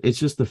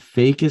the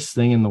fakest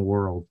thing in the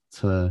world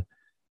to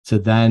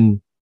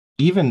then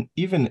even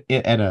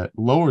at a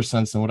lower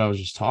sense than what I was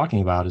just talking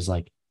about is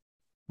like,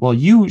 well,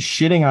 you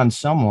shitting on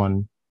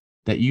someone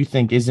that you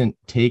think isn't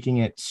taking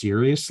it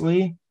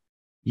seriously,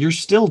 you're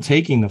still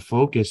taking the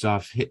focus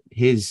off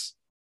his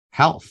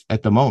health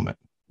at the moment,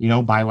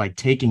 by like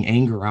taking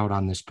anger out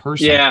on this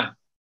person. Yeah.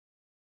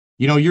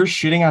 You're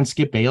shitting on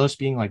Skip Bayless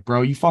being like,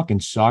 bro, you fucking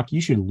suck.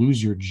 You should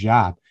lose your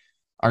job.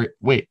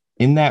 Wait,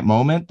 in that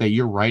moment that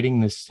you're writing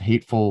this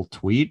hateful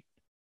tweet,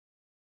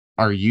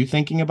 are you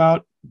thinking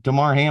about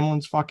Damar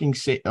Hamlin's fucking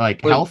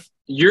health?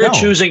 You're No.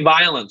 choosing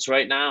violence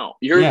right now.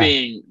 You're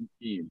being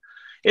you're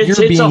it's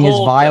being a as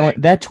whole violent.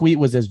 thing. That tweet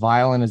was as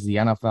violent as the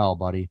NFL,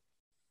 buddy.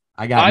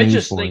 I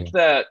just think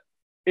that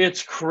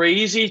it's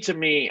crazy to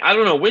me. I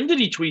don't know. When did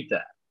he tweet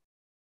that?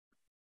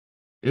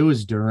 It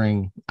was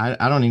during,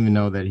 I don't even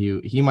know that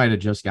he might have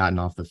just gotten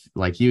off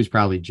he was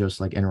probably just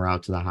like en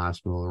route to the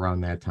hospital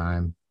around that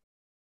time.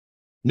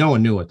 No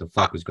one knew what the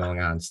fuck was going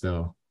on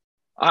still.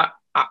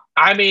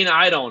 I mean,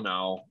 I don't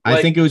know.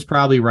 I think it was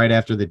probably right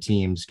after the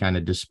teams kind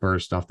of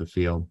dispersed off the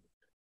field.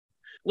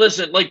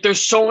 Listen, there's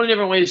so many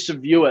different ways to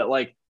view it.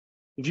 Like,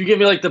 if you give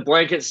me the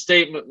blanket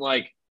statement,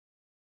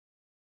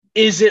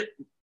 is it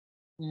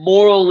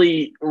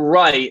morally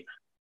right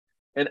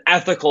and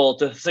ethical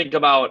to think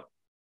about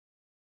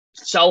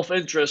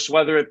self-interest,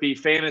 whether it be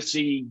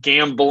fantasy,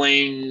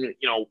 gambling,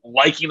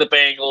 liking the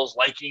Bengals,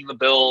 liking the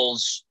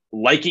Bills,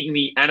 liking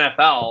the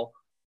NFL?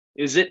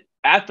 Is it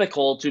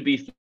ethical to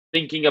be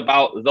thinking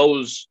about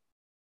those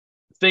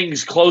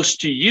things close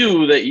to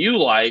you that you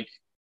like?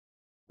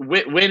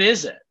 When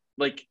is it?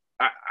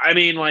 I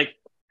mean,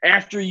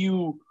 after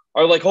you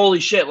are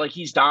holy shit,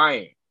 he's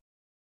dying.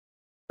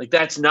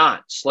 That's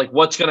nuts.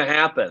 What's going to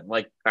happen?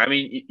 I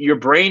mean, your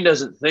brain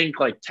doesn't think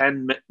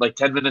 10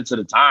 minutes at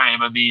a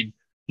time. I mean,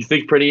 you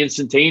think pretty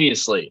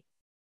instantaneously.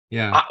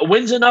 Yeah.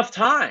 When's enough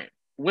time?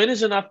 When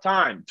is enough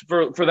time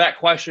for that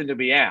question to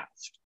be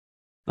asked?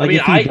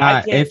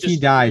 If he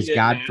dies,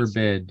 God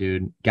forbid,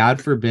 dude,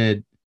 God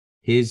forbid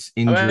his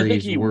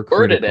injuries were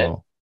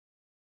critical.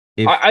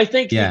 I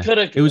think he could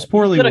have. It was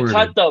poorly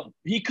worded.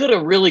 He could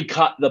have really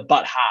cut the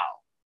but how.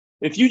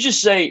 If you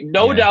just say,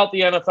 no doubt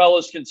the NFL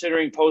is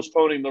considering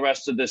postponing the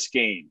rest of this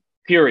game,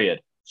 period.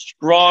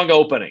 Strong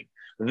opening.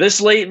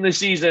 This late in the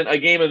season, a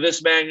game of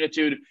this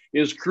magnitude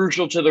is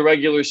crucial to the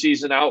regular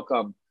season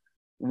outcome,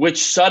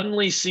 which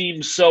suddenly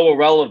seems so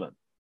irrelevant.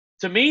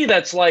 To me,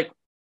 that's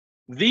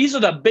these are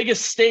the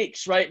biggest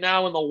stakes right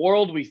now in the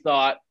world, we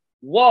thought.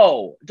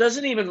 Whoa,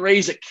 doesn't even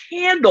raise a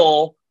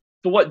candle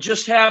to what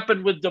just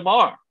happened with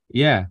Damar.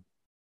 Yeah.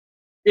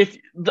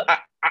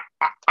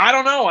 I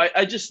don't know.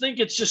 I just think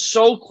it's just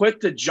so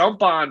quick to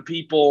jump on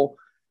people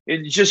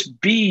and just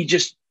be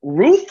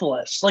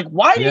ruthless.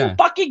 Why do you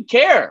fucking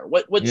care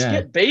what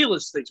Skip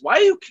Bayless thinks? Why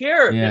do you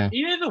care?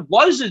 Even if it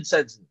was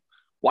insensitive,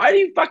 why do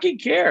you fucking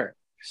care?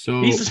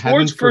 So he's a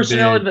sports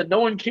personality that no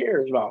one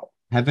cares about.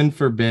 Heaven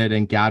forbid,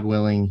 and God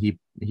willing,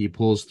 he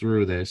pulls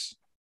through this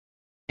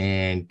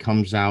and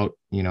comes out,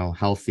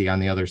 healthy on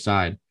the other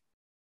side.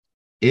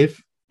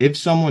 If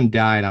someone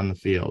died on the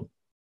field,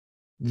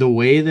 the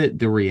way that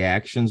the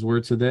reactions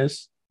were to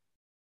this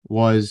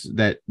was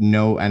that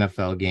no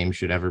NFL game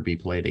should ever be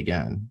played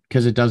again,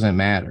 because it doesn't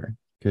matter,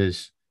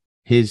 because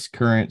his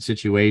current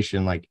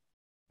situation,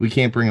 we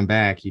can't bring him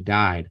back. He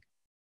died.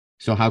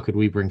 So how could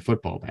we bring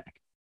football back?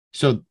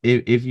 So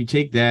if you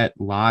take that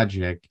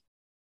logic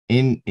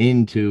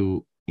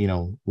into,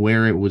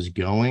 where it was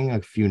going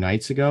a few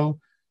nights ago,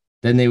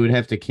 then they would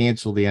have to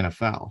cancel the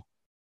NFL,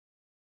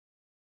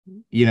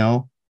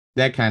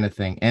 that kind of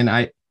thing. And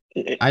I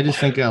just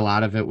think a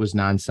lot of it was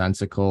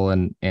nonsensical,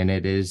 and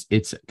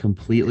it's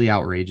completely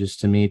outrageous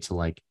to me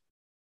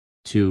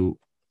to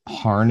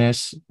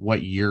harness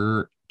what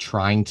you're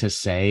trying to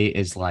say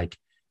is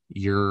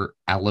you're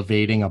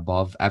elevating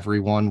above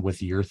everyone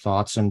with your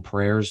thoughts and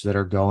prayers that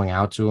are going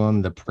out to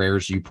them, the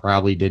prayers you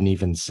probably didn't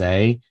even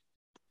say.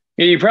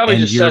 Yeah, you probably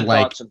just said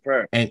thoughts and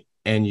prayers.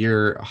 And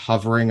you're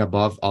hovering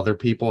above other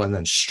people and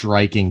then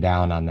striking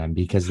down on them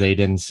because they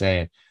didn't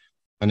say it.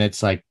 And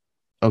it's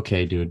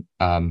okay, dude.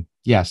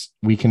 Yes,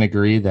 we can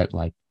agree that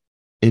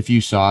if you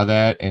saw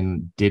that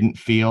and didn't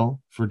feel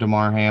for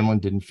Damar Hamlin,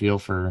 didn't feel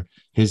for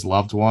his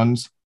loved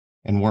ones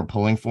and weren't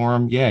pulling for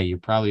him, yeah, you're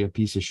probably a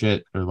piece of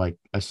shit or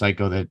a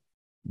psycho that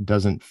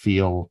doesn't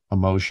feel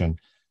emotion.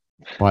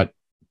 But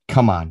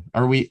come on,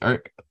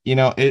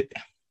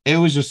 it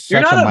was just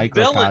such a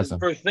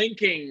microcosm. For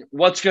thinking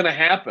what's going to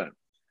happen.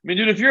 I mean,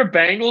 dude, if you're a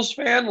Bengals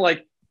fan,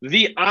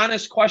 the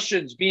honest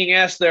questions being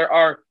asked there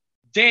are,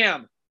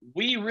 damn,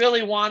 we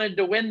really wanted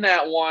to win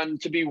that one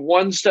to be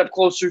one step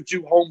closer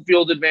to home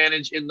field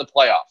advantage in the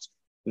playoffs.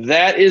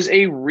 That is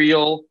a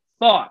real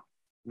thought.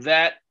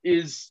 That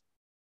is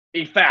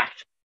a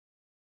fact.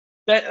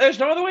 There's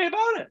no other way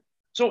about it.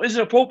 So is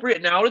it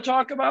appropriate now to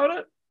talk about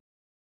it?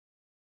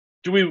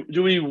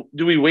 Do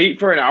we wait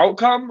for an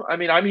outcome? I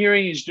mean, I'm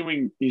hearing he's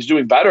doing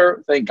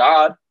better, thank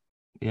God.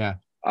 Yeah.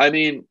 I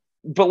mean,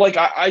 but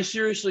I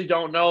seriously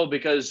don't know,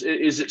 because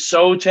is it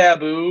so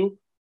taboo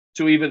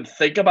to even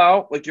think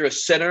about? You're a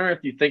sinner if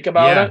you think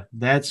about it.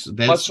 That's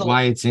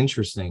why it's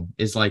interesting.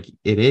 It's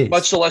it is.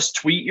 Much less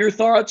tweet your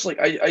thoughts.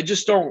 I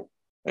just don't.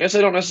 I guess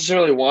I don't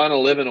necessarily want to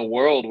live in a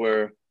world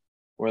where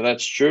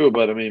that's true.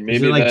 But I mean,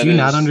 maybe do you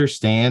not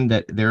understand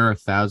that there are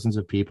thousands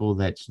of people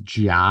that's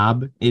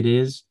job it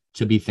is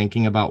to be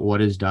thinking about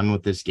what is done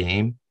with this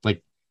game?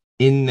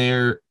 In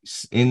their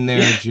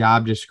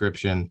job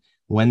description,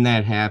 when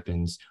that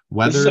happens,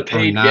 This is a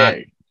paid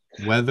gig.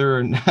 whether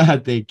or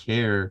not they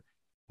care,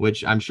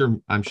 which I'm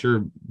sure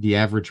the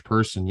average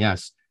person,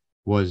 yes,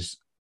 was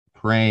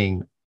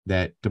praying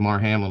that Damar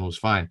Hamlin was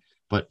fine,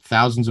 but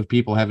thousands of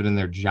people have it in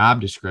their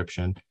job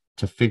description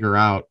to figure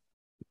out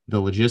the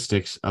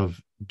logistics of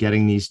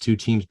getting these two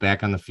teams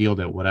back on the field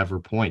at whatever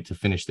point to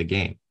finish the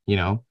game,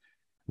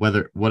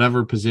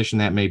 whatever position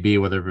that may be,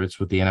 whether it's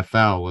with the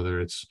NFL, whether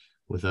it's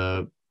with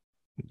a,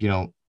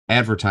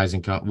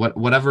 advertising,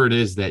 whatever it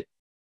is, that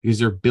because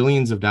there are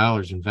billions of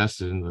dollars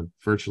invested in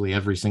virtually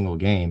every single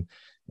game.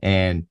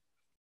 And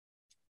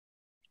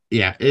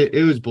yeah,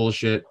 it was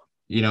bullshit.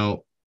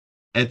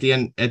 At the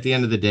end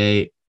of the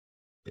day,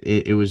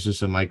 it was just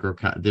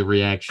the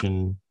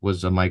reaction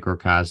was a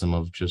microcosm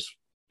of just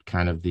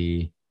kind of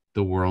the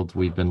world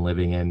we've been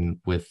living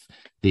in, with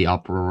the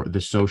uproar, the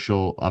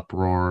social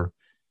uproar,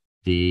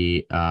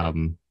 the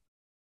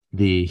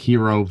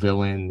hero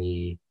villain,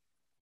 the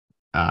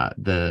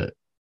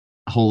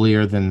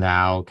holier than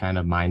thou kind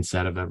of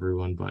mindset of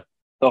everyone. But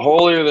the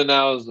holier than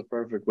thou is the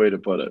perfect way to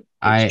put it.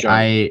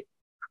 I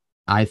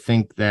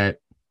think that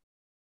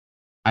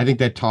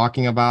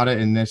talking about it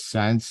in this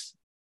sense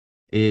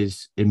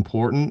is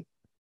important.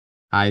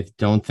 I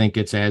don't think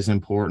it's as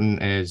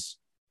important as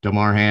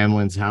Damar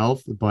Hamlin's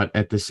health, but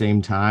at the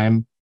same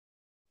time,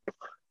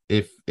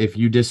 if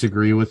you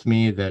disagree with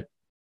me that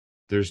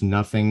there's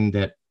nothing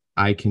that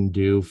I can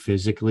do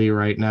physically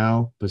right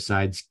now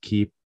besides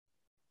keep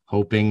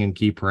hoping and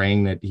keep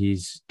praying that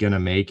he's gonna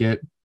make it.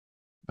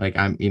 Like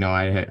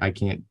I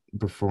can't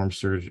perform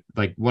surgery.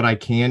 Like what I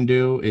can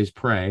do is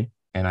pray,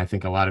 and I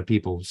think a lot of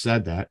people have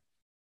said that.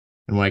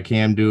 And what I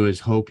can do is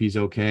hope he's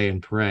okay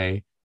and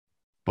pray,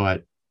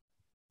 but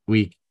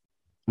we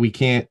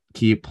can't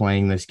keep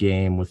playing this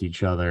game with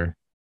each other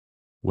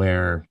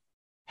where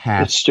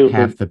half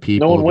the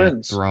people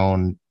get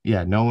thrown.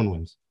 Yeah, no one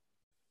wins.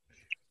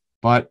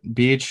 But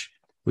Beach,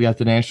 we got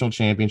the national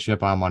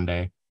championship on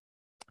Monday,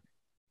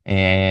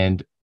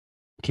 and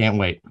can't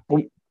wait.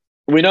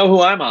 We know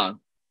who I'm on.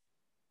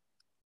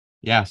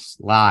 Yes,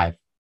 live.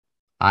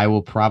 I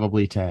will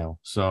probably tail.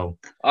 So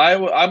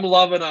I'm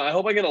loving it. I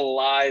hope I get a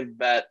live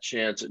bet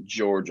chance at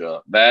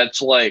Georgia.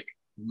 That's like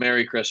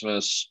Merry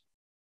Christmas,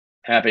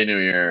 Happy New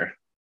Year,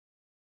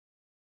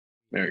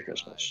 Merry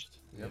Christmas.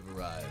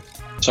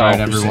 So, all right,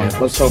 everyone.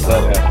 Let's hope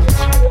that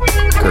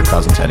happens. Kirk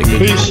Cousins had a good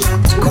game. Peace.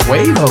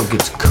 Quavo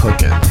gets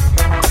cooking.